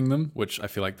imprisoning them, which I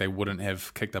feel like they wouldn't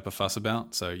have kicked up a fuss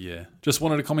about. So yeah, just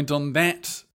wanted to comment on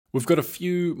that. We've got a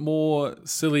few more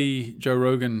silly Joe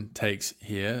Rogan takes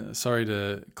here. Sorry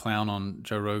to clown on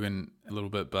Joe Rogan a little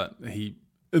bit, but he,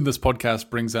 in this podcast,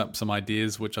 brings up some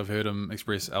ideas which I've heard him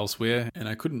express elsewhere, and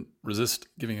I couldn't resist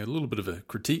giving a little bit of a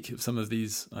critique of some of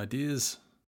these ideas.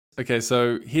 Okay,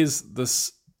 so here's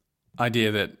this idea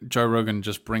that Joe Rogan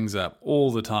just brings up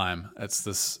all the time. It's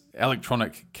this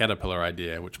electronic caterpillar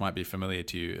idea, which might be familiar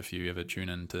to you if you ever tune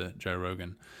into Joe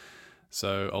Rogan.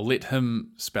 So I'll let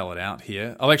him spell it out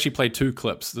here. I'll actually play two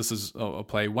clips. I'll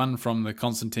play one from the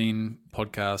Konstantin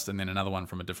podcast and then another one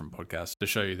from a different podcast to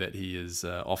show you that he is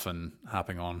often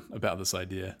harping on about this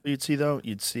idea. You'd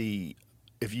see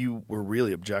if you were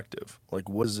really objective, like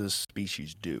what does this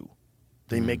species do?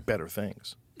 They make better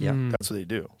things. Yeah. That's what they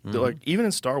do. They're like, even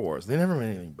in Star Wars, they never made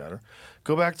anything better.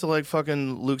 Go back to like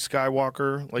fucking Luke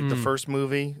Skywalker, like the first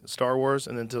movie, Star Wars,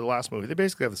 and then to the last movie. They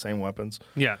basically have the same weapons.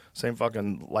 Yeah. Same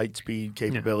fucking light speed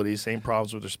capabilities, same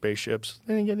problems with their spaceships.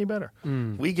 They didn't get any better.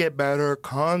 We get better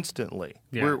constantly.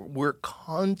 Yeah. We're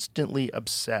constantly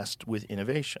obsessed with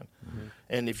innovation.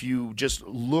 And if you just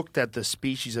looked at the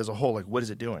species as a whole, like what is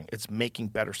it doing? It's making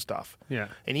better stuff. Yeah.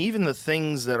 And even the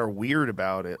things that are weird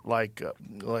about it, like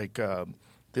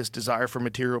this desire for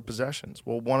material possessions.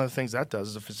 Well, one of the things that does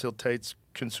is it facilitates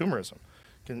consumerism.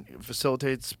 It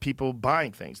facilitates people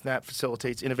buying things. That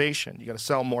facilitates innovation. You got to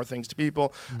sell more things to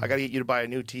people. I got to get you to buy a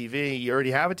new TV. You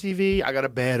already have a TV. I got a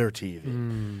better TV.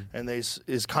 And this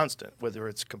is constant, whether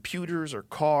it's computers or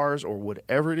cars or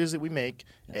whatever it is that we make.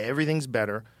 Everything's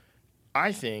better.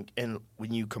 I think, and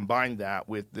when you combine that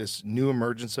with this new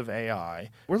emergence of AI,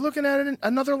 we're looking at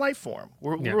another life form.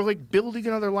 We're like building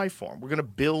another life form. We're going to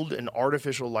build an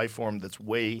artificial life form that's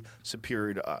way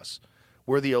superior to us.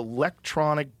 We're the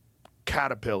electronic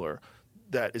caterpillar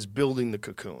that is building the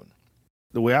cocoon.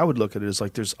 The way I would look at it is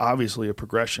like there's obviously a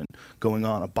progression going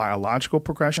on, a biological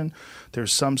progression.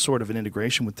 There's some sort of an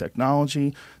integration with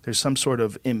technology. There's some sort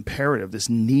of imperative, this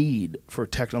need for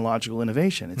technological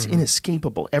innovation. It's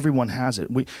inescapable. Everyone has it.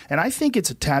 And I think it's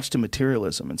attached to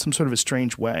materialism in some sort of a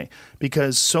strange way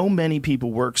because so many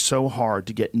people work so hard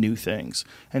to get new things.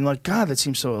 And like, God, that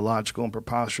seems so illogical and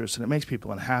preposterous and it makes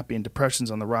people unhappy and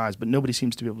depression's on the rise, but nobody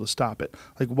seems to be able to stop it.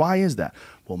 Like, why is that?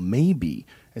 Well, maybe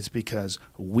it's because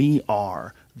we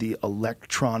are the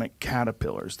electronic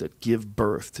caterpillars that give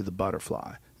birth to the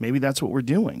butterfly. Maybe that's what we're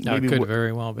doing. That Maybe could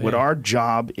very well be. What our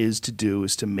job is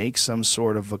to make some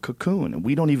sort of a cocoon. And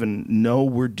we don't even know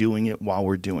we're doing it while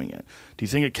we're doing it. Do you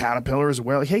think a caterpillar is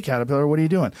aware? Like, hey, caterpillar, what are you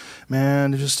doing?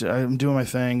 Man, I'm doing my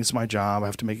thing. It's my job. I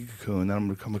have to make a cocoon. Then I'm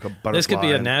going to become like a butterfly. This could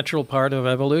be a natural part of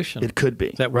evolution. It could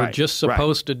be. That we're just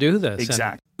supposed to do this.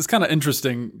 Exactly. It's kind of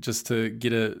interesting just to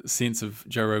get a sense of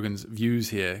Joe Rogan's views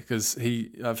here because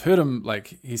I've heard him,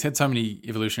 like, he's had so many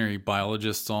evolutionary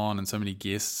biologists on and so many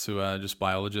guests who are just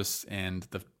biologists, and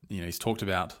he's talked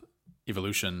about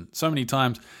evolution so many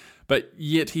times, but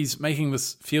yet he's making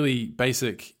this fairly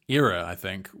basic error, I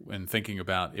think, when thinking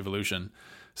about evolution.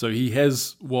 So he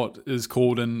has what is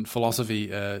called in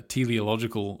philosophy a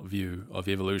teleological view of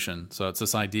evolution. So it's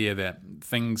this idea that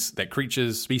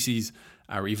creatures, species,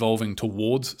 are evolving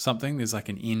towards something. There's like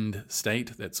an end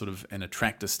state, that's sort of an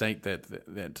attractor state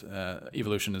that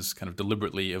evolution is kind of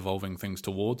deliberately evolving things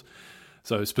towards.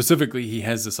 So specifically, he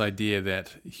has this idea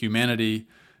that humanity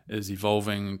is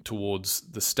evolving towards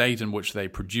the state in which they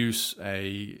produce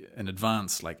an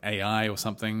advance like AI or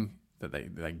something that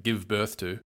they give birth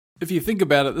to. If you think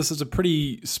about it, this is a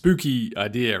pretty spooky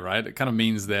idea, right? It kind of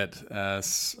means that,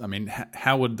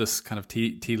 how would this kind of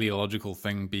teleological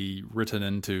thing be written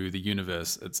into the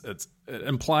universe? It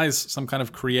implies some kind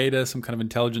of creator, some kind of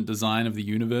intelligent design of the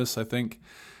universe, I think,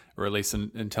 or at least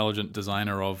an intelligent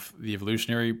designer of the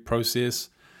evolutionary process.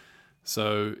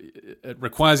 So it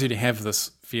requires you to have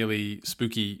this fairly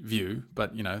spooky view,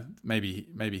 but,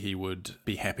 maybe he would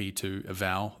be happy to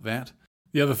avow that.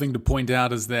 The other thing to point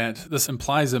out is that this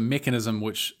implies a mechanism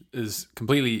which is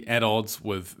completely at odds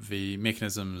with the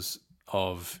mechanisms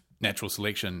of natural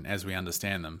selection as we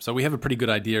understand them. So we have a pretty good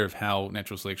idea of how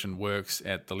natural selection works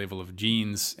at the level of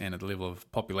genes and at the level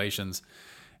of populations.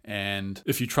 And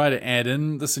if you try to add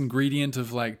in this ingredient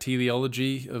of like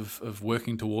teleology, of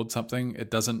working towards something, it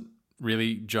doesn't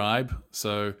really jibe.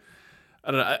 So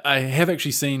I don't know. I have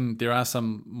actually seen there are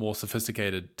some more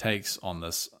sophisticated takes on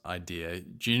this idea.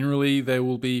 Generally, they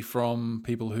will be from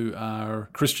people who are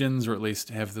Christians, or at least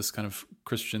have this kind of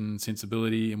Christian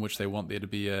sensibility in which they want there to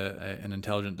be an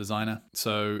intelligent designer.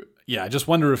 So, yeah, I just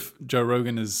wonder if Joe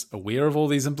Rogan is aware of all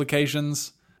these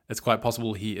implications. It's quite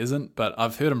possible he isn't, but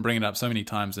I've heard him bring it up so many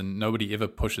times and nobody ever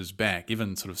pushes back,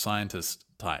 even sort of scientist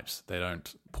types. They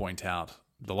don't point out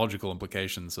the logical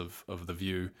implications of the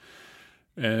view.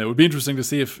 And it would be interesting to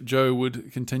see if Joe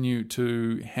would continue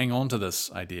to hang on to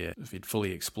this idea, if he'd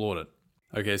fully explored it.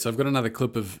 Okay, so I've got another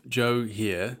clip of Joe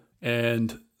here.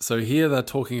 And so here they're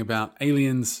talking about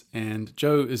aliens, and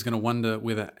Joe is going to wonder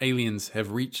whether aliens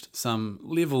have reached some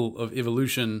level of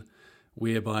evolution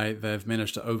whereby they've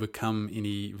managed to overcome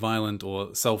any violent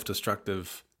or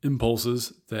self-destructive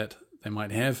impulses that they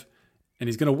might have. And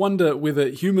he's going to wonder whether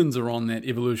humans are on that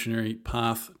evolutionary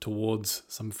path towards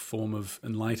some form of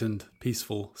enlightened,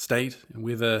 peaceful state, and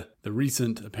whether the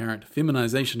recent apparent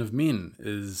feminization of men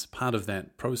is part of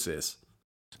that process.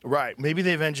 Right. Maybe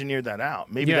they've engineered that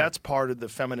out. Maybe that's part of the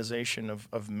feminization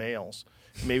of males.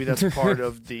 Maybe that's part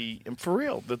of and for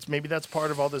real, maybe that's part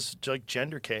of all this like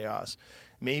gender chaos.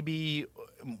 Maybe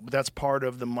that's part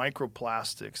of the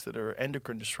microplastics that are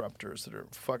endocrine disruptors that are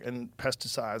and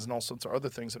pesticides and all sorts of other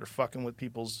things that are fucking with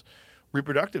people's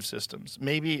reproductive systems.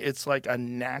 Maybe it's like a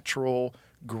natural,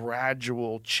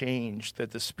 gradual change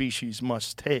that the species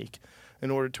must take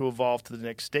in order to evolve to the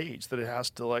next stage, that it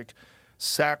has to like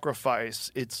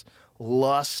sacrifice its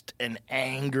lust and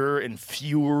anger and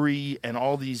fury and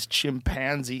all these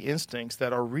chimpanzee instincts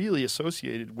that are really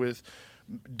associated with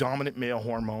dominant male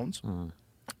hormones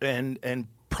and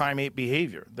primate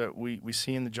behavior that we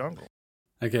see in the jungle.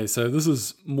 Okay, so this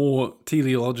is more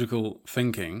teleological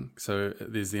thinking. So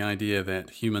there's the idea that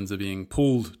humans are being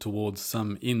pulled towards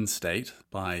some end state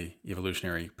by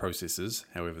evolutionary processes,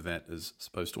 however that is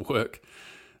supposed to work.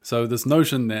 So this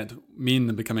notion that men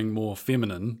are becoming more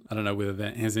feminine, I don't know whether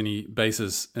that has any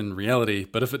basis in reality,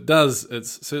 but if it does,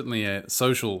 it's certainly a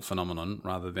social phenomenon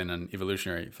rather than an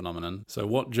evolutionary phenomenon. So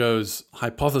what Joe's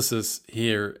hypothesis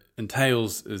here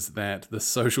entails is that the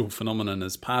social phenomenon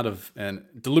is part of a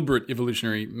deliberate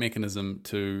evolutionary mechanism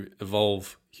to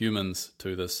evolve humans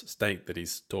to this state that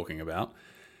he's talking about.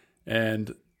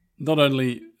 And not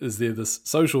only is there this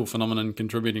social phenomenon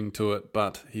contributing to it,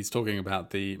 but he's talking about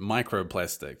the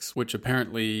microplastics, which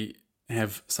apparently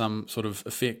have some sort of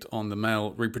effect on the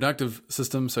male reproductive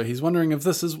system. So he's wondering if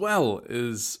this as well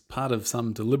is part of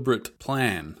some deliberate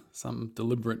plan, some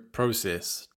deliberate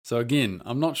process. So again,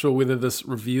 I'm not sure whether this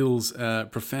reveals a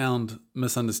profound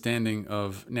misunderstanding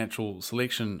of natural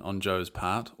selection on Joe's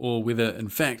part, or whether in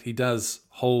fact he does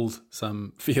hold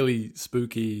some fairly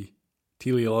spooky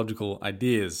teleological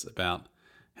ideas about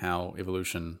how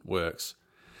evolution works.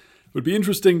 It would be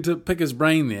interesting to pick his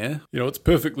brain there. You know, it's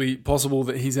perfectly possible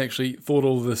that he's actually thought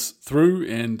all this through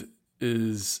and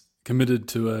is committed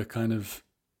to a kind of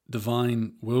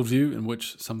divine worldview in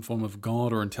which some form of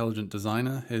God or intelligent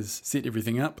designer has set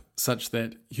everything up such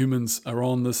that humans are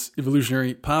on this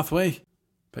evolutionary pathway.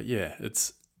 But yeah,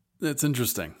 it's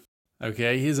interesting.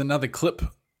 Okay, here's another clip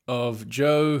of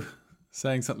Joe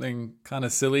saying something kind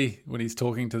of silly when he's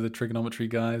talking to the trigonometry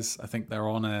guys. I think they're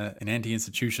on an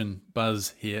anti-institution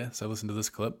buzz here, so listen to this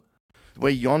clip. The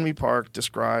way Yeonmi Park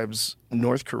describes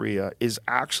North Korea is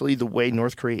actually the way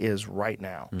North Korea is right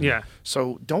now. Yeah.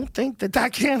 So don't think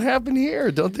that can't happen here.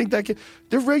 Don't think that can.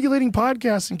 They're regulating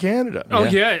podcasts in Canada. Oh,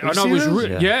 yeah. I know. It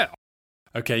was yeah.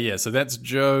 Okay, yeah, so that's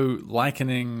Joe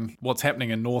likening what's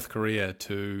happening in North Korea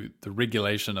to the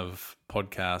regulation of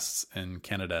podcasts in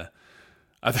Canada.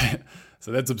 I think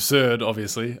so. That's absurd,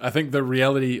 obviously. I think the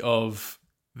reality of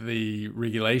the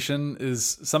regulation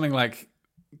is something like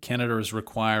Canada is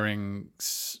requiring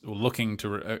or looking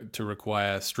to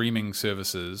require streaming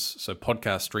services, so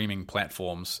podcast streaming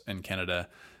platforms in Canada,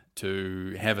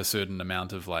 to have a certain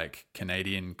amount of like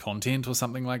Canadian content or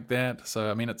something like that.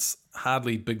 So I mean, it's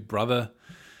hardly Big Brother.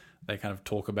 They kind of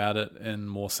talk about it in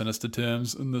more sinister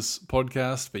terms in this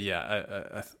podcast, but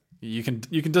yeah, you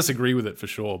can disagree with it for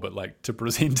sure, but like to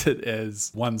present it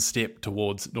as one step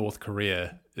towards North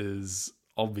Korea is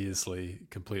obviously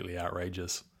completely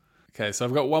outrageous. Okay, so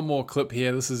I've got one more clip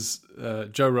here. This is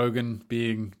Joe Rogan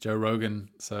being Joe Rogan.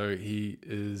 So he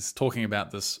is talking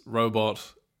about this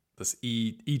robot, this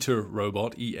eater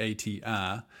robot,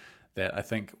 EATR, that I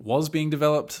think was being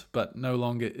developed but no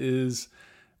longer is,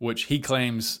 which he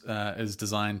claims is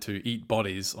designed to eat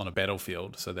bodies on a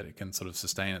battlefield so that it can sort of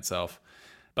sustain itself.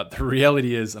 But the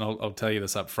reality is, and I'll tell you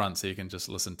this up front so you can just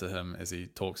listen to him as he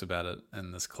talks about it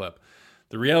in this clip.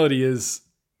 The reality is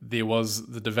there was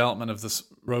the development of this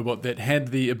robot that had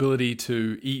the ability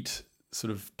to eat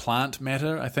sort of plant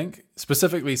matter, I think,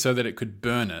 specifically so that it could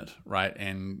burn it, right,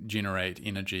 and generate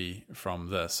energy from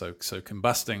this. So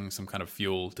combusting some kind of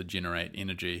fuel to generate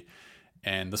energy.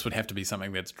 And this would have to be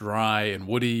something that's dry and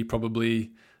woody,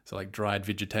 probably, so like dried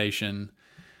vegetation.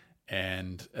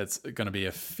 And it's going to be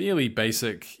a fairly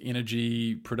basic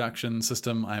energy production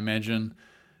system, I imagine.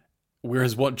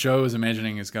 Whereas what Joe is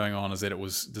imagining is going on is that it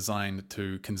was designed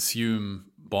to consume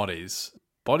bodies.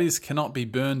 Bodies cannot be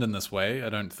burned in this way, I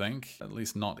don't think, at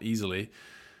least not easily.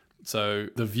 So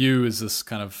the view is this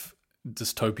kind of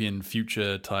dystopian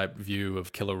future type view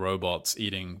of killer robots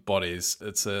eating bodies.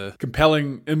 It's a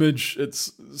compelling image.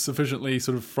 It's sufficiently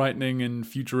sort of frightening and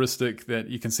futuristic that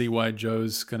you can see why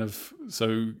Joe's kind of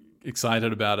so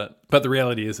excited about it. But the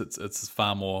reality is it's a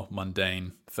far more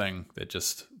mundane thing that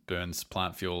just burns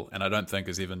plant fuel, and I don't think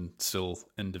is even still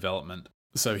in development.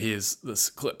 So here's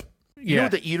this clip. You know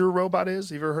what the Eater robot is?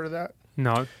 Have you ever heard of that?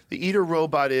 No. The Eater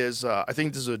robot is, I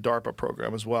think this is a DARPA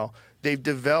program as well. They've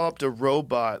developed a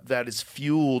robot that is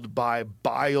fueled by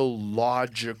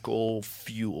biological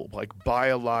fuel, like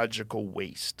biological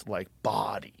waste, like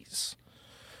bodies.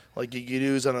 Like you could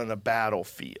use it on a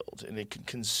battlefield, and it can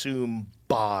consume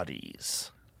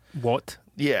bodies. What?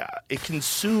 Yeah, it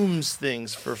consumes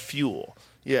things for fuel.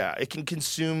 Yeah, it can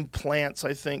consume plants,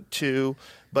 I think, too.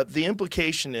 But the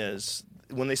implication is,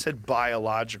 when they said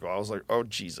biological, I was like, oh,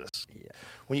 Jesus. Yeah.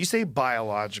 When you say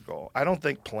biological, I don't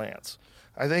think plants.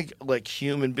 I think like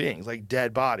human beings, like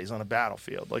dead bodies on a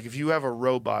battlefield. Like if you have a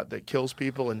robot that kills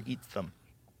people and eats them,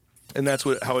 and that's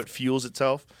how it fuels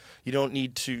itself, you don't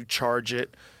need to charge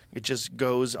it. It just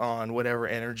goes on whatever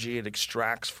energy it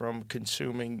extracts from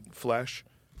consuming flesh.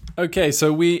 Okay,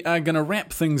 so we are going to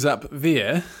wrap things up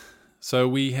there. So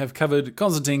we have covered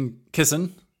Konstantin,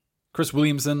 Kisin, Chris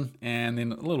Williamson, and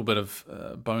then a little bit of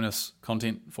bonus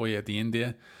content for you at the end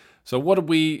there. So what did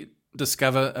we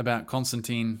discover about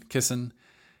Konstantin Kisin?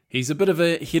 He's a bit of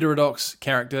a heterodox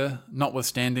character,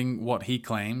 notwithstanding what he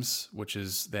claims, which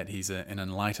is that he's an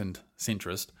enlightened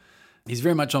centrist. He's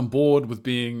very much on board with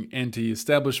being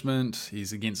anti-establishment.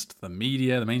 He's against the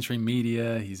media, the mainstream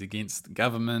media. He's against the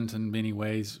government in many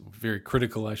ways, very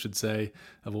critical, I should say,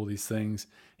 of all these things.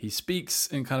 He speaks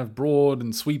in kind of broad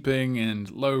and sweeping and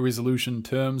low-resolution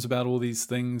terms about all these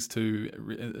things to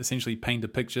essentially paint a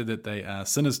picture that they are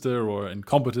sinister or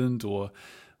incompetent or,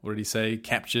 what did he say,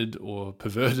 captured or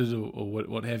perverted or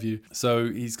what have you.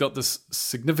 So he's got this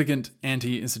significant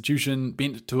anti-institution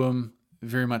bent to him,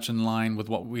 very much in line with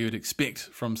what we would expect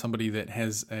from somebody that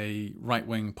has a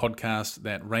right-wing podcast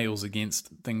that rails against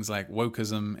things like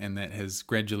wokeism and that has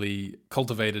gradually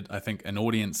cultivated, I think, an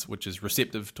audience which is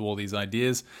receptive to all these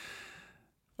ideas.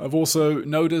 I've also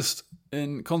noticed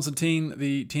in Konstantin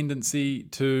the tendency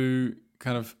to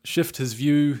kind of shift his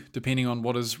view depending on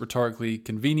what is rhetorically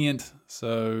convenient.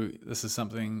 So this is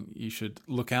something you should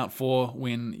look out for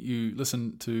when you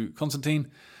listen to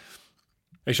Konstantin.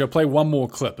 Actually, I'll play one more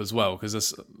clip as well, because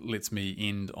this lets me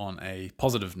end on a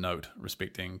positive note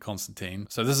respecting Konstantin.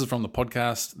 So this is from the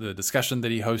podcast, the discussion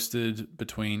that he hosted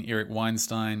between Eric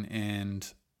Weinstein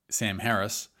and Sam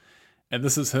Harris. And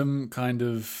this is him kind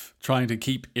of trying to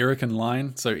keep Eric in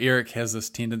line. So Eric has this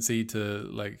tendency to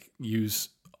like use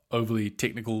overly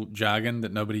technical jargon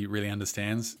that nobody really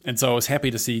understands. And so I was happy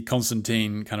to see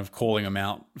Konstantin kind of calling him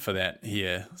out for that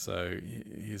here. So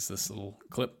here's this little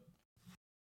clip.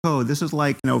 Code. This is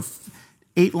like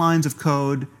 8 lines of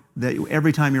code that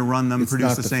every time you run them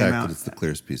produce the same amount. It's the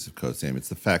clearest piece of code, Sam. It's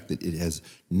the fact that it has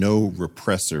no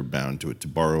repressor bound to it, to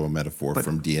borrow a metaphor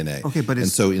from DNA. Okay, but and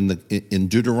so in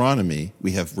Deuteronomy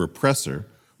we have repressor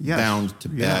bound to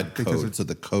bad code, so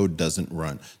the code doesn't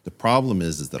run. The problem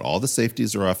is that all the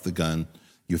safeties are off the gun.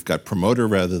 You've got promoter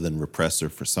rather than repressor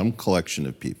for some collection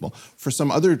of people. For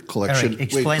some other collection... Eric,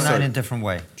 explain that in a different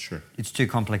way. Sure. It's too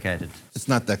complicated. It's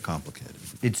not that complicated.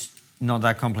 It's not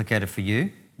that complicated for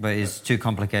you, but it's too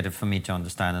complicated for me to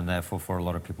understand and therefore for a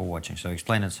lot of people watching. So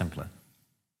explain it simpler.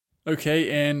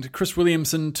 Okay, and Chris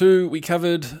Williamson too, we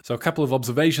covered. So a couple of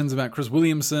observations about Chris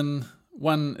Williamson.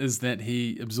 One is that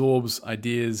he absorbs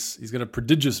ideas. He's got a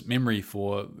prodigious memory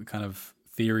for kind of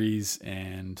theories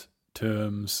and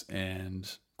terms and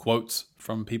quotes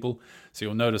from people. So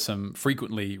you'll notice him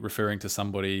frequently referring to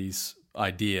somebody's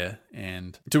idea,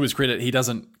 and to his credit, he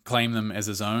doesn't claim them as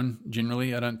his own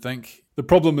generally, I don't think. The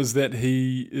problem is that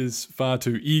he is far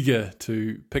too eager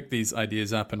to pick these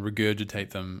ideas up and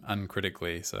regurgitate them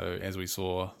uncritically. So as we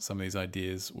saw, some of these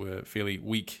ideas were fairly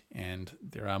weak, and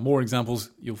there are more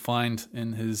examples you'll find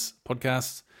in his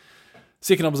podcasts.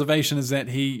 Second observation is that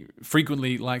he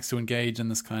frequently likes to engage in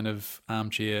this kind of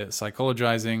armchair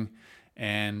psychologizing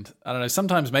And I don't know,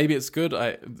 sometimes maybe it's good.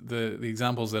 The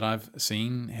examples that I've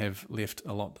seen have left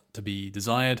a lot to be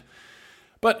desired.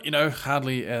 But,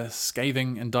 hardly a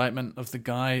scathing indictment of the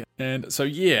guy. And so,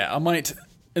 I might,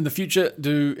 in the future,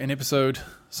 do an episode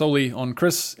solely on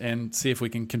Chris and see if we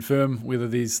can confirm whether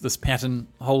this pattern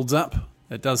holds up.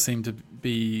 It does seem to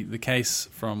be the case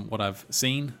from what I've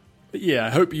seen. But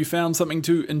I hope you found something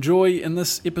to enjoy in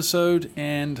this episode,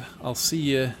 and I'll see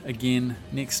you again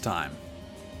next time.